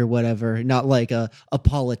murdered or whatever, not like a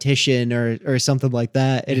politician or something like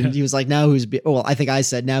that. And he was like, now who's I think I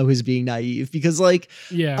said, now who's being naive, because like,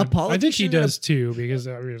 a politician, I think he does too, because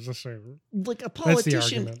I mean, like a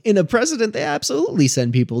politician and a president, they absolutely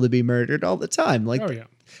send people to be murdered all the time. Like, I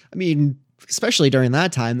mean, especially during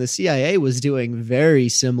that time, the CIA was doing very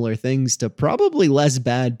similar things to probably less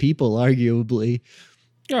bad people, arguably.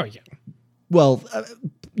 Oh yeah. Well,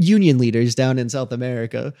 union leaders down in South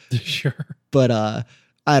America. Sure. But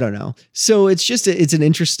I don't know. So it's just it's an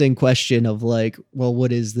interesting question of like, well,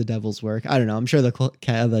 what is the devil's work? I don't know. I'm sure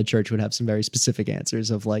the church would have some very specific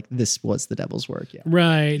answers of like, this was the devil's work. Yeah.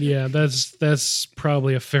 Right. Yeah. That's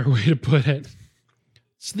probably a fair way to put it.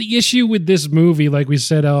 So the issue with this movie, like we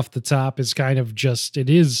said off the top, is kind of just, it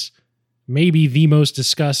is maybe the most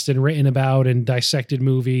discussed and written about and dissected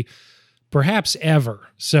movie perhaps ever.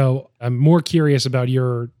 So I'm more curious about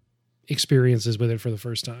your experiences with it for the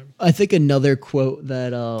first time. I think another quote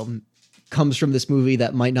that comes from this movie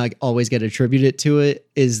that might not always get attributed to it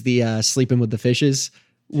is the sleeping with the fishes.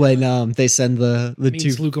 When they send the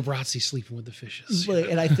two Luca Brasi sleeping with the fishes,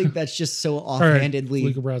 and I think that's just so offhandedly.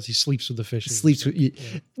 Luca Brasi sleeps with the fishes.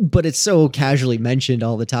 But it's so casually mentioned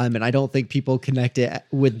all the time, and I don't think people connect it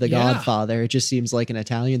with The Godfather. It just seems like an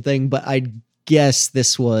Italian thing. But I guess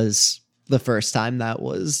this was the first time that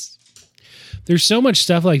was. There's so much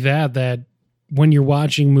stuff like that when you're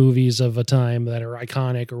watching movies of a time that are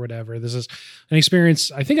iconic or whatever, this is an experience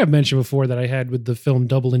I think I've mentioned before that I had with the film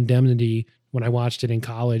Double Indemnity when I watched it in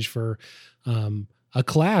college for a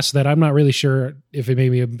class that I'm not really sure if it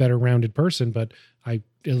made me a better rounded person, but I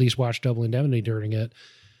at least watched Double Indemnity during it.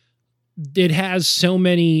 It has so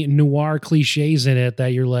many noir cliches in it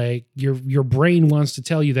that you're like, your brain wants to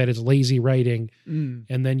tell you that it's lazy writing. And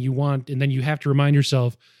then you have to remind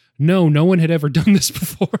yourself, no one had ever done this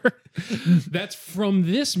before. That's from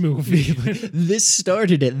this movie. This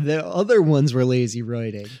started it. The other ones were lazy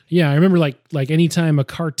writing. Yeah, I remember like anytime a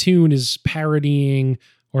cartoon is parodying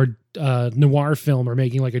or noir film or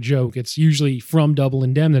making like a joke, it's usually from Double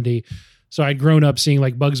Indemnity. So I'd grown up seeing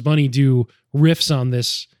like Bugs Bunny do riffs on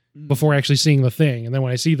this before actually seeing the thing. And then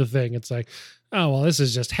when I see the thing, it's like, oh, well, this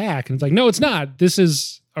is just hack. And it's like, no, it's not. This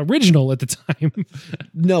is original at the time.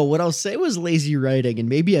 No, what I'll say was lazy writing, and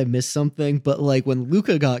maybe I missed something, but like when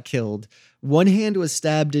Luca got killed, one hand was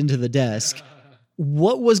stabbed into the desk.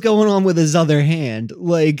 What was going on with his other hand?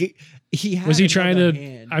 Like was he trying to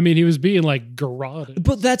hand. I mean, he was being like garroted.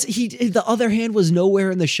 But the other hand was nowhere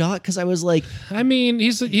in the shot, because I was like, I mean,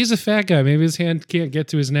 he's a fat guy. Maybe his hand can't get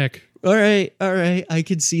to his neck. All right. I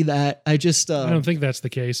could see that. I don't think that's the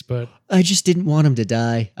case, but I just didn't want him to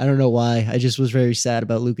die. I don't know why. I just was very sad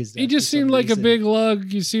about Lucas' death. He just seemed like a big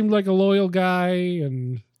lug. He seemed like a loyal guy,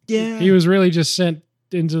 and yeah, he was really just sent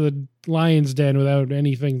into the lion's den without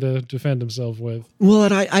anything to defend himself with. Well,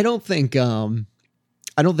 and I don't think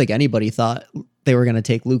anybody thought they were going to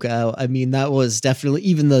take Luca out. I mean, that was definitely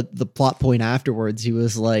even the plot point afterwards. He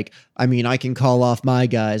was like, I mean, I can call off my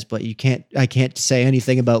guys, but I can't say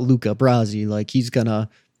anything about Luca Brasi. Like, he's gonna,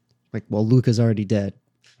 like, well, Luca's already dead.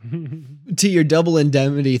 To your Double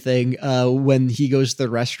Indemnity thing, when he goes to the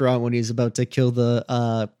restaurant when he's about to kill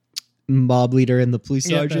the mob leader and the police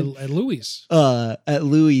sergeant at Louis.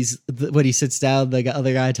 When he sits down, the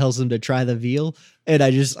other guy tells him to try the veal, and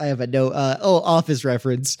I have a note. Office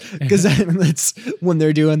reference, because that's when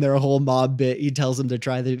they're doing their whole mob bit. He tells him to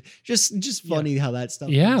try the just funny how that stuff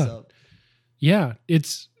comes out. Yeah,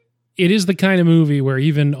 it is the kind of movie where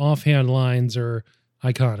even offhand lines are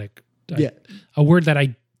iconic. A word that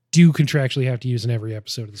I do contractually have to use in every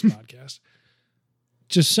episode of this podcast.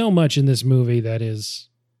 Just so much in this movie that is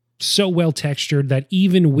so well textured that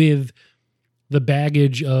even with the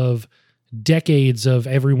baggage of decades of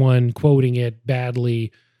everyone quoting it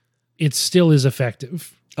badly, it still is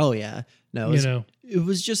effective. Oh yeah. No, it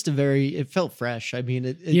was just it felt fresh. I mean,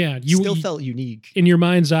 it still felt unique. In your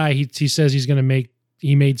mind's eye, he says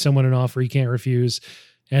he made someone an offer he can't refuse.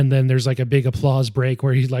 And then there's like a big applause break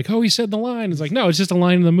where he's like, oh, he said the line. It's like, no, it's just a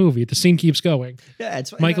line in the movie. The scene keeps going. Yeah,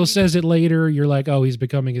 it's Michael says it later. You're like, oh, he's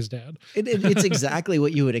becoming his dad. It's exactly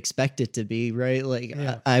what you would expect it to be, right? Like,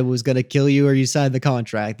 I was going to kill you or you signed the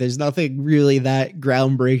contract. There's nothing really that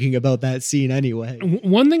groundbreaking about that scene anyway.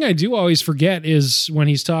 One thing I do always forget is when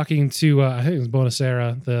he's talking to, I think it was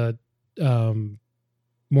Bonacera, the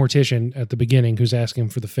mortician at the beginning, who's asking him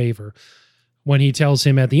for the favor. When he tells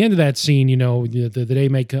him at the end of that scene, the day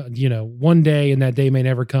may come, one day and that day may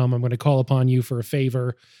never come, I'm going to call upon you for a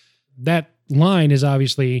favor. That line is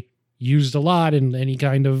obviously used a lot in any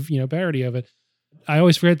kind of, parody of it. I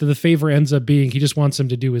always forget that the favor ends up being, he just wants him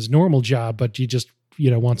to do his normal job, but he just,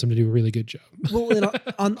 wants him to do a really good job. Well,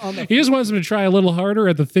 he just wants him to try a little harder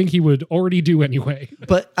at the thing he would already do anyway.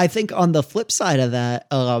 But I think on the flip side of that,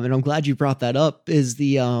 and I'm glad you brought that up, is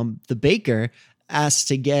the baker asked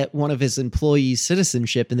to get one of his employees'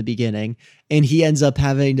 citizenship in the beginning, and he ends up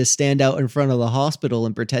having to stand out in front of the hospital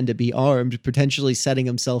and pretend to be armed, potentially setting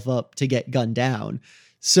himself up to get gunned down.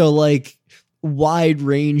 So, like, wide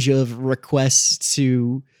range of requests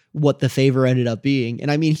to what the favor ended up being.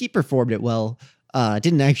 And I mean, he performed it well.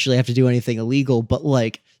 Didn't actually have to do anything illegal, but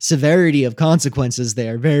like severity of consequences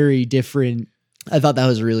there, very different. I thought that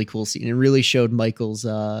was a really cool scene. It really showed Michael's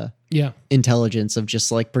intelligence of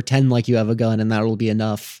just like pretend like you have a gun and that'll be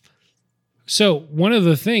enough. So one of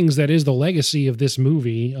the things that is the legacy of this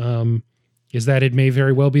movie is that it may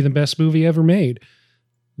very well be the best movie ever made.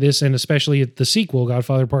 This, and especially the sequel,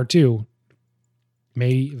 Godfather Part 2,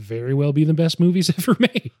 may very well be the best movies ever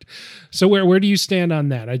made. So where do you stand on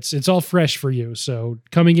that? It's all fresh for you. So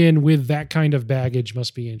coming in with that kind of baggage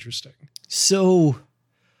must be interesting. So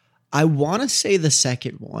I want to say the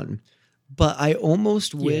second one, but I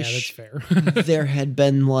almost wish that's fair. there had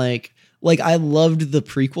been like I loved the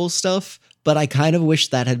prequel stuff, but I kind of wish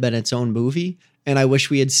that had been its own movie. And I wish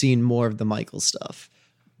we had seen more of the Michael stuff.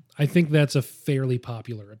 I think that's a fairly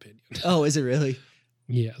popular opinion. Oh, is it really?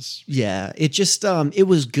 Yes. Yeah, it just it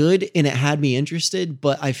was good and it had me interested,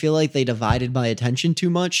 but I feel like they divided my attention too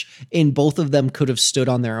much, and both of them could have stood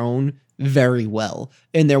on their own very well,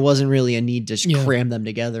 and there wasn't really a need to cram them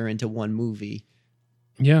together into one movie.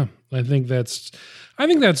 Yeah, I think that's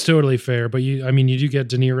totally fair, but you do get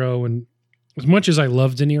De Niro, and as much as I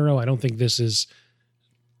love De Niro, I don't think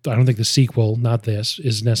the sequel, not this,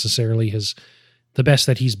 is necessarily the best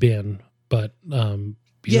that he's been, but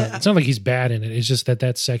it's not like he's bad in it. It's just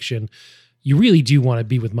that section, you really do want to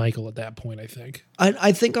be with Michael at that point, I think.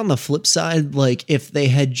 I think on the flip side, like if they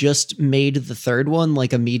had just made the third one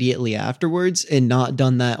like immediately afterwards and not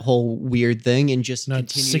done that whole weird thing and just not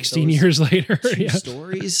 16 years later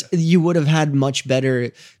stories, you would have had much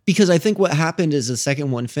better, because I think what happened is the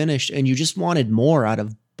second one finished and you just wanted more out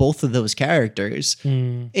of both of those characters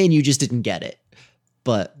and you just didn't get it.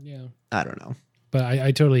 But I don't know. But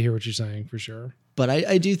I totally hear what you're saying for sure. But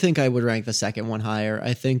I do think I would rank the second one higher.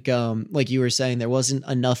 I think, like you were saying, there wasn't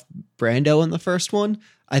enough Brando in the first one.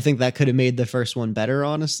 I think that could have made the first one better,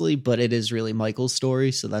 honestly. But it is really Michael's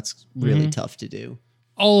story, so that's really tough to do.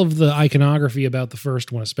 All of the iconography about the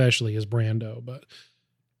first one especially is Brando, but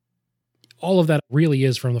all of that really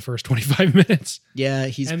is from the first 25 minutes. Yeah,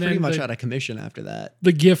 he's pretty much out of commission after that.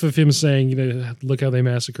 The gif of him saying, look how they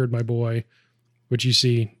massacred my boy, which you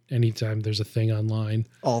see anytime there's a thing online.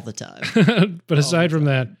 All the time. But aside from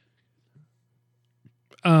that,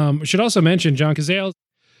 I should also mention John Cazale.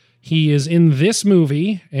 He is in this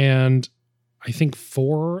movie and I think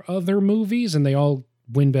 4 other movies, and they all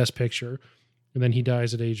win Best Picture. And then he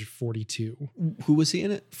dies at age 42. Who was he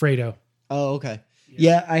in it? Fredo. Oh, okay.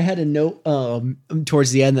 Yeah, I had a note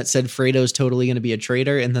towards the end that said Fredo's totally going to be a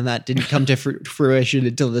traitor, and then that didn't come to fruition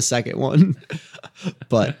until the second one.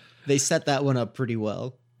 But they set that one up pretty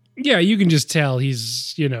well. Yeah, you can just tell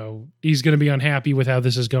he's going to be unhappy with how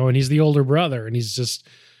this is going. He's the older brother, and he's just,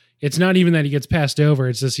 it's not even that he gets passed over.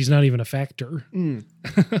 It's just, he's not even a factor.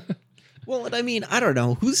 Well, I mean, I don't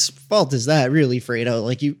know. Whose fault is that really, Fredo?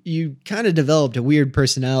 Like you kind of developed a weird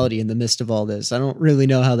personality in the midst of all this. I don't really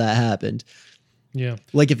know how that happened. Yeah.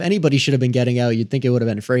 Like if anybody should have been getting out, you'd think it would have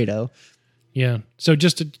been Fredo. Yeah. So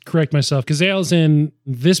just to correct myself, Cazale's in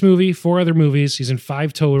this movie, 4 other movies. He's in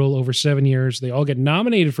 5 total over 7 years. They all get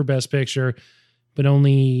nominated for Best Picture, but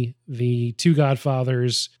only the 2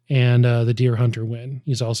 Godfathers and The Deer Hunter win.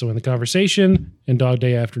 He's also in The Conversation and Dog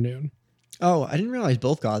Day Afternoon. Oh, I didn't realize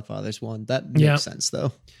both Godfathers won. That makes sense,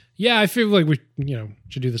 though. Yeah, I feel like we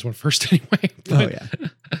should do this one first anyway. But, oh, yeah.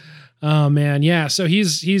 Oh, man. Yeah. So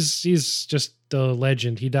he's just a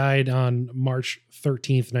legend. He died on March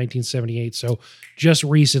 13th, 1978. So just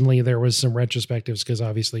recently there was some retrospectives because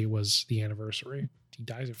obviously it was the anniversary. He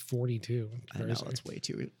dies at 42. I know, it's way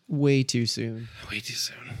too soon. Way too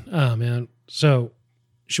soon. Oh, man. So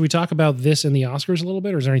should we talk about this and the Oscars a little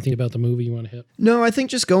bit, or is there anything about the movie you want to hit? No, I think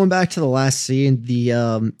just going back to the last scene,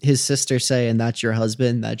 the his sister saying, that's your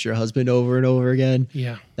husband over and over again.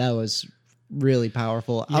 Yeah. That was really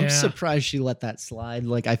powerful. Yeah. I'm surprised she let that slide.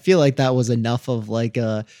 Like, I feel like that was enough of like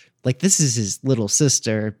this is his little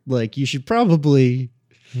sister. Like, you should probably.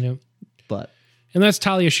 Yep. But. And that's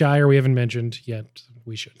Talia Shire. We haven't mentioned yet.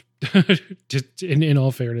 We should. Just in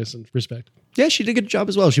all fairness and respect. Yeah, she did a good job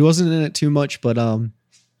as well. She wasn't in it too much, but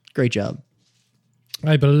great job.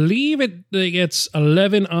 I believe it gets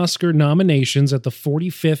 11 Oscar nominations at the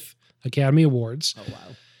 45th Academy Awards. Oh,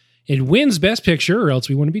 wow. It wins Best Picture, or else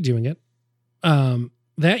we wouldn't be doing it.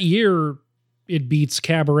 That year, it beats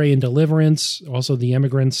Cabaret and Deliverance, also The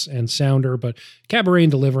Emigrants and Sounder, but Cabaret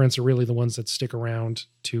and Deliverance are really the ones that stick around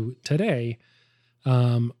to today.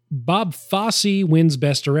 Bob Fosse wins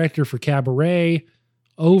Best Director for Cabaret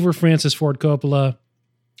over Francis Ford Coppola,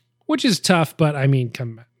 which is tough, but I mean,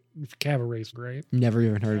 come on, Cabaret's great. Never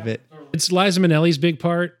even heard of it. It's Liza Minnelli's big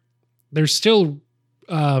part. There's still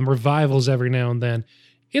revivals every now and then.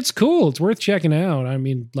 It's cool. It's worth checking out. I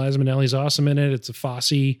mean, Liza Minnelli's awesome in it. It's a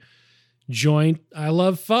Fosse joint. I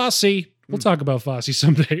love Fosse. We'll talk about Fosse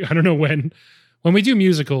someday. I don't know when. When we do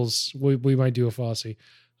musicals, we might do a Fosse.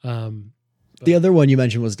 The other one you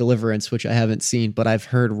mentioned was Deliverance, which I haven't seen, but I've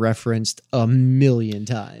heard referenced a million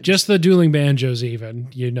times. Just the dueling banjos, even.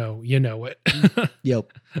 You know it.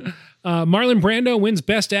 Yep. Marlon Brando wins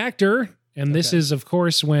Best Actor. And this is, of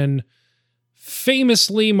course, when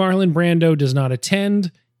famously Marlon Brando does not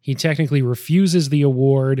attend. He technically refuses the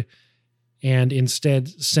award and instead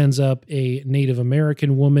sends up a Native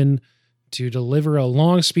American woman to deliver a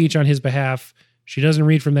long speech on his behalf. She doesn't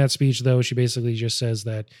read from that speech, though. She basically just says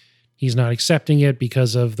that he's not accepting it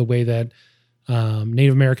because of the way that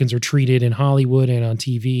Native Americans are treated in Hollywood and on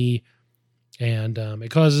TV. And it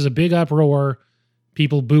causes a big uproar.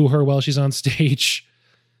 People boo her while she's on stage.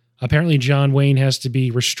 Apparently, John Wayne has to be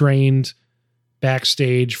restrained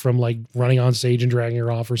backstage from like running on stage and dragging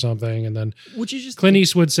her off or something. And then Clint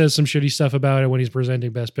Eastwood says some shitty stuff about it when he's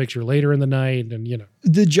presenting Best Picture later in the night. And,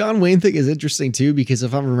 the John Wayne thing is interesting too, because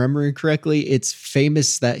if I'm remembering correctly, it's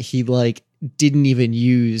famous that he like didn't even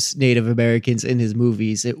use Native Americans in his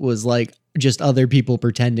movies. It was like just other people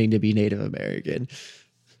pretending to be Native American.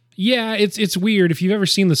 Yeah, it's weird. If you've ever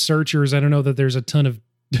seen The Searchers, I don't know that there's a ton of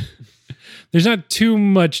there's not too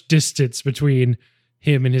much distance between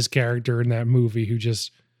him and his character in that movie, who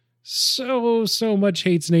just so much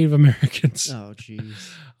hates Native Americans. Oh,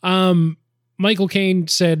 jeez. Michael Caine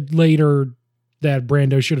said later that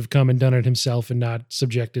Brando should have come and done it himself and not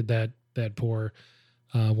subjected that poor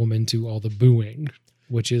woman to all the booing,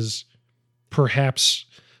 which is perhaps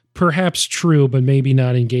true, but maybe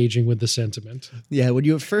not engaging with the sentiment. Yeah, when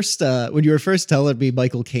you were first telling me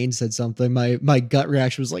Michael Caine said something, my gut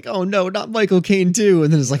reaction was like, "Oh no, not Michael Caine too!"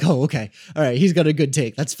 And then it's like, "Oh, okay, all right, he's got a good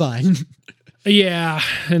take. That's fine." Yeah,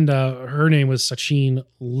 and her name was Sacheen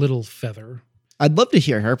Littlefeather. I'd love to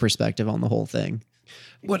hear her perspective on the whole thing.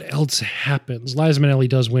 What else happens? Liza Minnelli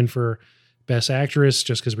does win for Best Actress,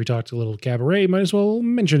 just because we talked a little Cabaret. Might as well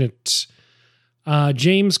mention it.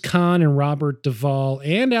 James Caan and Robert Duvall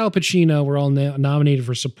and Al Pacino were all nominated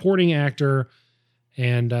for Supporting Actor,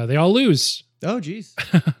 and they all lose. Oh, geez.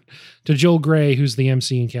 To Joel Grey, who's the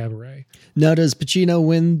MC in Cabaret. Now, does Pacino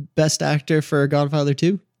win Best Actor for Godfather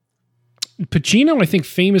 2? Pacino, I think,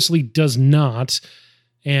 famously does not,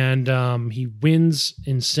 and he wins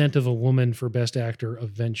in Scent of a Woman for Best Actor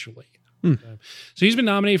eventually. So he's been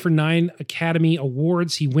nominated for 9 Academy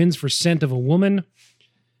Awards. He wins for Scent of a Woman.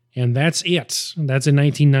 And that's it. That's in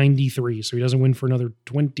 1993. So he doesn't win for another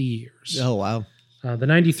 20 years. Oh, wow. The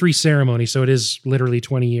 93 ceremony. So it is literally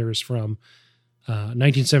 20 years from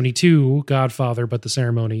 1972, Godfather, but the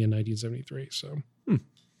ceremony in 1973. So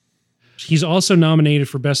he's also nominated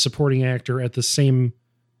for Best Supporting Actor at the same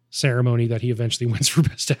ceremony that he eventually wins for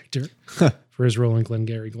Best Actor for his role in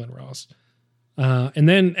Glengarry Glen Ross. And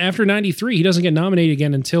then after 93, he doesn't get nominated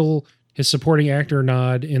again until his supporting actor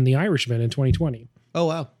nod in The Irishman in 2020. Oh,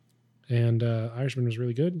 wow. And Irishman was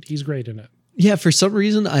really good. He's great in it. Yeah, for some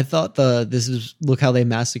reason, I thought Look How They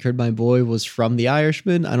Massacred My Boy was from The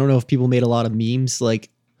Irishman. I don't know if people made a lot of memes like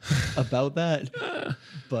about that.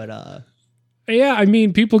 But yeah, I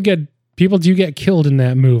mean, people do get killed in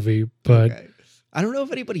that movie, but okay. I don't know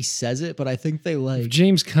if anybody says it, but I think they like if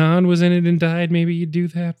James Caan was in it and died, maybe you'd do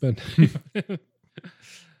that, but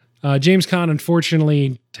James Caan,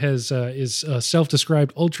 unfortunately, is a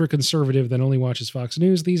self-described ultra-conservative that only watches Fox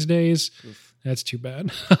News these days. Oof. That's too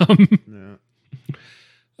bad.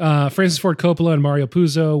 Francis Ford Coppola and Mario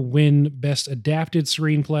Puzo win Best Adapted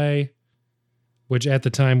Screenplay, which at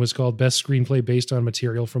the time was called Best Screenplay Based on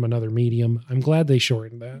Material from Another Medium. I'm glad they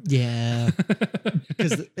shortened that. Yeah.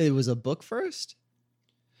 Because it was a book first?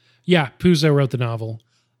 Yeah, Puzo wrote the novel.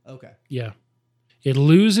 Okay. Yeah. It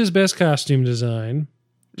loses Best Costume Design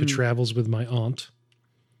to Travels with My Aunt.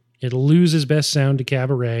 It loses Best Sound to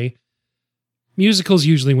Cabaret. Musicals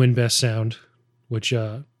usually win Best Sound, which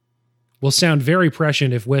will sound very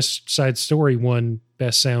prescient if West Side Story won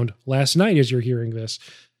Best Sound last night as you're hearing this.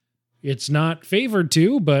 It's not favored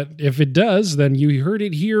to, but if it does, then you heard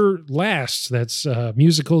it here last. That's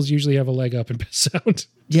musicals usually have a leg up in Best Sound.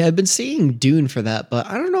 Yeah, I've been seeing Dune for that, but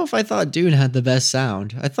I don't know if I thought Dune had the best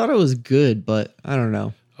sound. I thought it was good, but I don't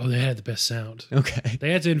know. Oh, they had the best sound. Okay.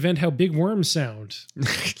 They had to invent how big worms sound.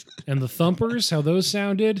 And the thumpers, how those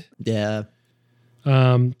sounded. Yeah.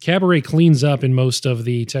 Cabaret cleans up in most of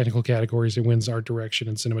the technical categories. It wins art direction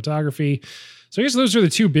and cinematography. So I guess those are the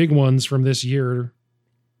two big ones from this year.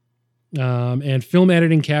 And film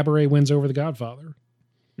editing, Cabaret wins over The Godfather.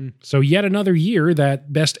 So yet another year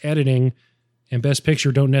that best editing and best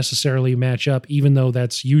picture don't necessarily match up, even though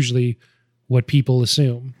that's usually what people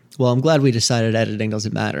assume. Well, I'm glad we decided editing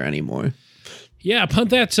doesn't matter anymore. Yeah, punt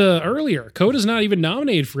that to earlier. Coda's not even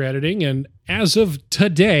nominated for editing, and as of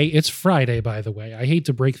today, it's Friday, by the way. I hate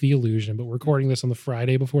to break the illusion, but we're recording this on the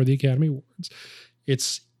Friday before the Academy Awards.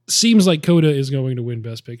 It seems like Coda is going to win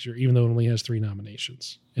Best Picture, even though it only has 3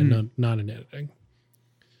 nominations and not in editing.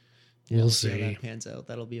 We'll see. How that pans out.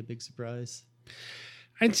 That'll be a big surprise.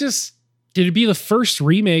 Did it be the first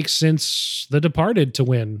remake since The Departed to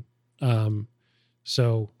win?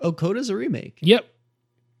 Coda's a remake. Yep.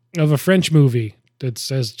 Of a French movie that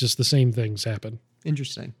says just the same things happen.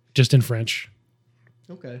 Interesting. Just in French.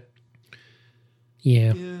 Okay.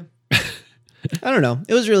 Yeah. I don't know.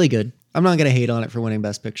 It was really good. I'm not going to hate on it for winning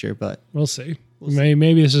Best Picture, but We'll see.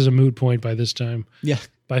 Maybe this is a moot point by this time. yeah.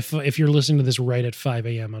 If you're listening to this right at 5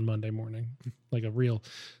 a.m. on Monday morning, like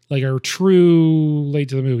a true late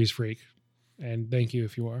to the movies freak. And thank you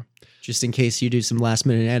if you are. Just in case you do some last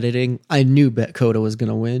minute editing, I knew Coda was going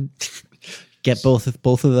to win. Get both of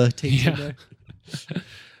the takes in there.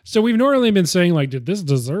 So we've normally been saying, like, did this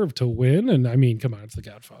deserve to win? And I mean, come on, it's The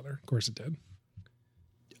Godfather. Of course it did.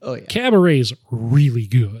 Oh, yeah. Cabaret's really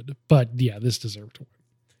good, but yeah, this deserved to win.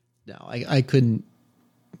 No, I couldn't.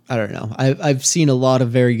 I don't know. I've seen a lot of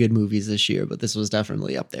very good movies this year, but this was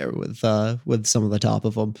definitely up there with some of the top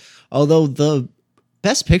of them. Although the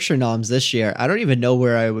Best Picture noms this year, I don't even know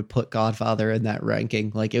where I would put Godfather in that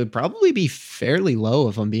ranking. Like, it would probably be fairly low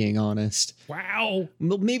if I'm being honest. Wow.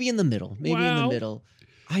 Maybe in the middle.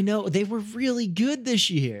 I know they were really good this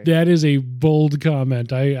year. That is a bold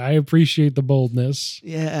comment. I appreciate the boldness.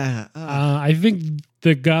 Yeah. I think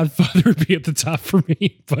The Godfather would be at the top for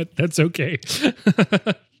me, but that's okay.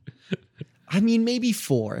 I mean, maybe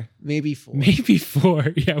 4. Maybe 4. Maybe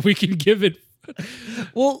 4. Yeah, we can give it.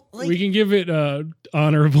 Well, we can give it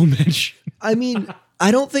honorable mention. I mean,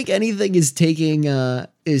 I don't think anything is taking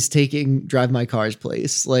Drive My Car's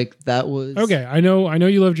place. Like, that was okay. I know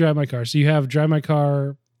you love Drive My Car. So you have Drive My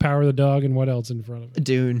Car, Power the Dog, and what else in front of it?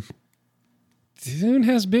 Dune. Dune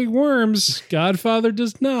has big worms. Godfather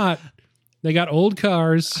does not. They got old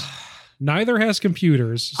cars. Neither has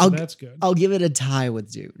computers, so that's good. I'll give it a tie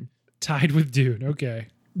with Dune. Tied with Dune. Okay.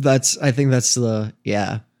 I think that's one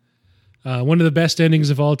of the best endings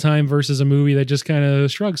of all time versus a movie that just kind of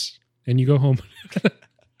shrugs and you go home.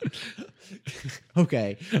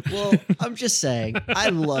 Okay. Well, I'm just saying, I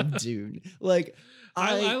love Dune. Like,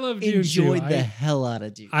 I love Dune enjoyed too. the hell out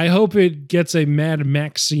of Dune. I hope it gets a Mad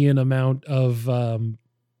Maxian amount of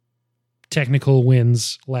technical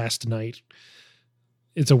wins last night.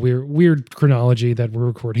 It's a weird chronology that we're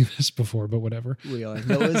recording this before, but whatever. We are.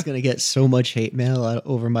 Noah's going to get so much hate mail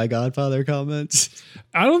over my Godfather comments.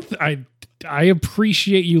 I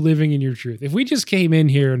appreciate you living in your truth. If we just came in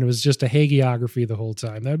here and it was just a hagiography the whole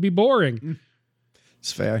time, that would be boring.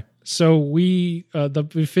 It's fair. So the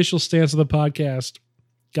official stance of the podcast,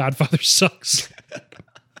 Godfather sucks.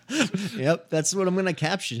 Yep, that's what I'm going to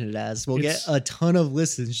caption it as. We'll get a ton of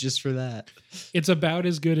listens just for that. It's about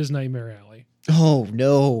as good as Nightmare Alley. Oh,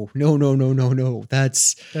 no.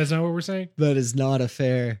 That's not what we're saying? That is not a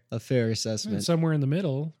fair assessment. It's somewhere in the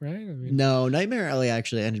middle, right? I mean, no, Nightmare Alley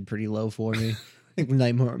actually ended pretty low for me. I think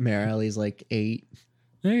Nightmare Alley is like 8.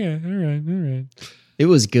 Yeah, all right. It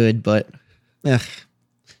was good, but there's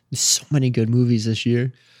so many good movies this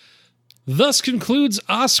year. Thus concludes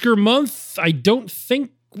Oscar month. I don't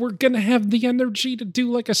think we're going to have the energy to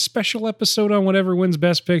do like a special episode on whatever wins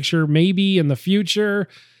Best Picture, maybe in the future.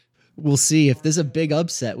 We'll see. If there's a big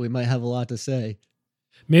upset, we might have a lot to say.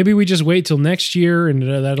 Maybe we just wait till next year and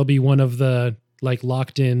that'll be one of the like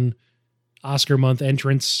locked in Oscar month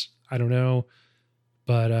entrants. I don't know.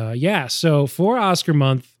 But yeah, so for Oscar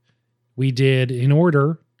month, we did in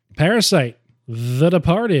order Parasite, The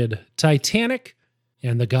Departed, Titanic,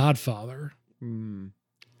 and The Godfather.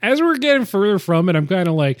 As we're getting further from it, I'm kind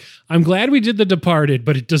of like, I'm glad we did The Departed,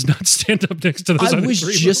 but it does not stand up next to those other 3 movies. I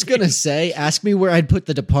was just going to say, ask me where I'd put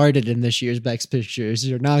The Departed in this year's Best Pictures.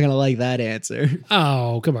 You're not going to like that answer.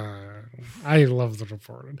 Oh, come on. I love The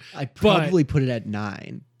Departed. I'd probably put it at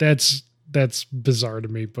 9. That's bizarre to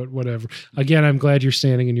me, but whatever. Again, I'm glad you're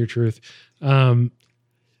standing in your truth. Even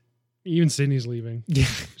Sydney's leaving. Yeah.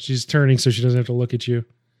 She's turning so she doesn't have to look at you.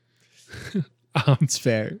 It's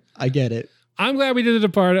fair. I get it. I'm glad we did The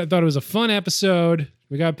Departed. I thought it was a fun episode.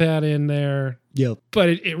 We got Pat in there. Yep. But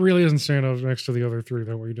it really doesn't stand up next to the other 3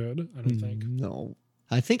 that we did, I don't think. No.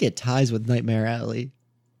 I think it ties with Nightmare Alley.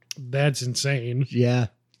 That's insane. Yeah.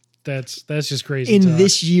 That's just crazy. In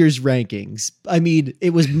this year's rankings. I mean,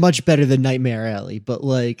 it was much better than Nightmare Alley, but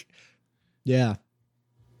like, yeah.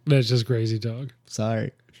 That's just crazy talk.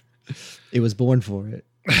 Sorry. It was born for it.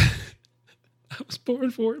 I was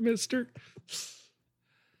born for it, mister.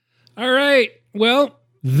 All right. Well,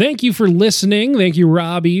 Thank you for listening. Thank you,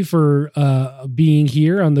 Robbie, for being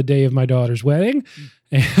here on the day of my daughter's wedding.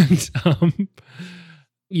 And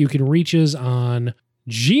you can reach us on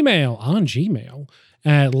Gmail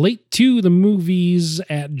at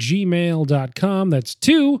late2themovies@gmail.com. That's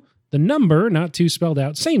 2, the number, not 2 spelled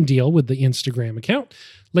out. Same deal with the Instagram account.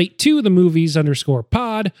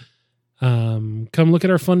 late2themovies_pod. Come look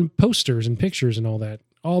at our fun posters and pictures and all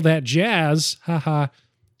that jazz. Haha.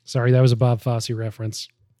 Sorry, that was a Bob Fosse reference.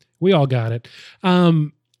 We all got it.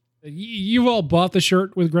 You've all bought the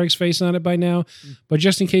shirt with Greg's face on it by now, but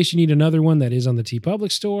just in case you need another one, that is on the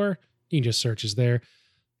TeePublic store. You can just search us there.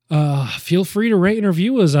 Feel free to rate and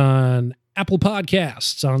review us on Apple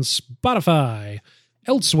Podcasts, on Spotify,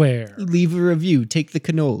 elsewhere. Leave a review. Take the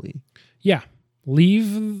cannoli. Yeah.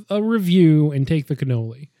 Leave a review and take the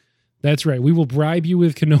cannoli. That's right. We will bribe you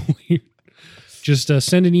with cannoli. Just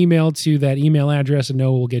send an email to that email address and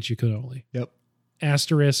Noah will get you cannoli. Yep.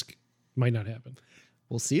 Asterisk. Might not happen.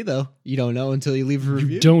 We'll see, though. You don't know until you leave a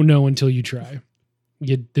review. You don't know until you try.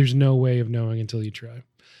 There's no way of knowing until you try.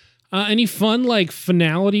 Any fun,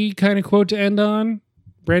 finality kind of quote to end on?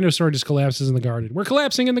 Brando sword just collapses in the garden. We're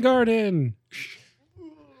collapsing in the garden.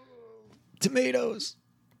 Tomatoes.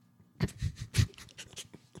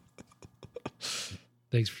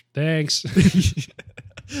 Thanks.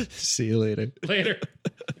 See you later. Later.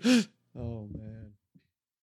 Oh, man.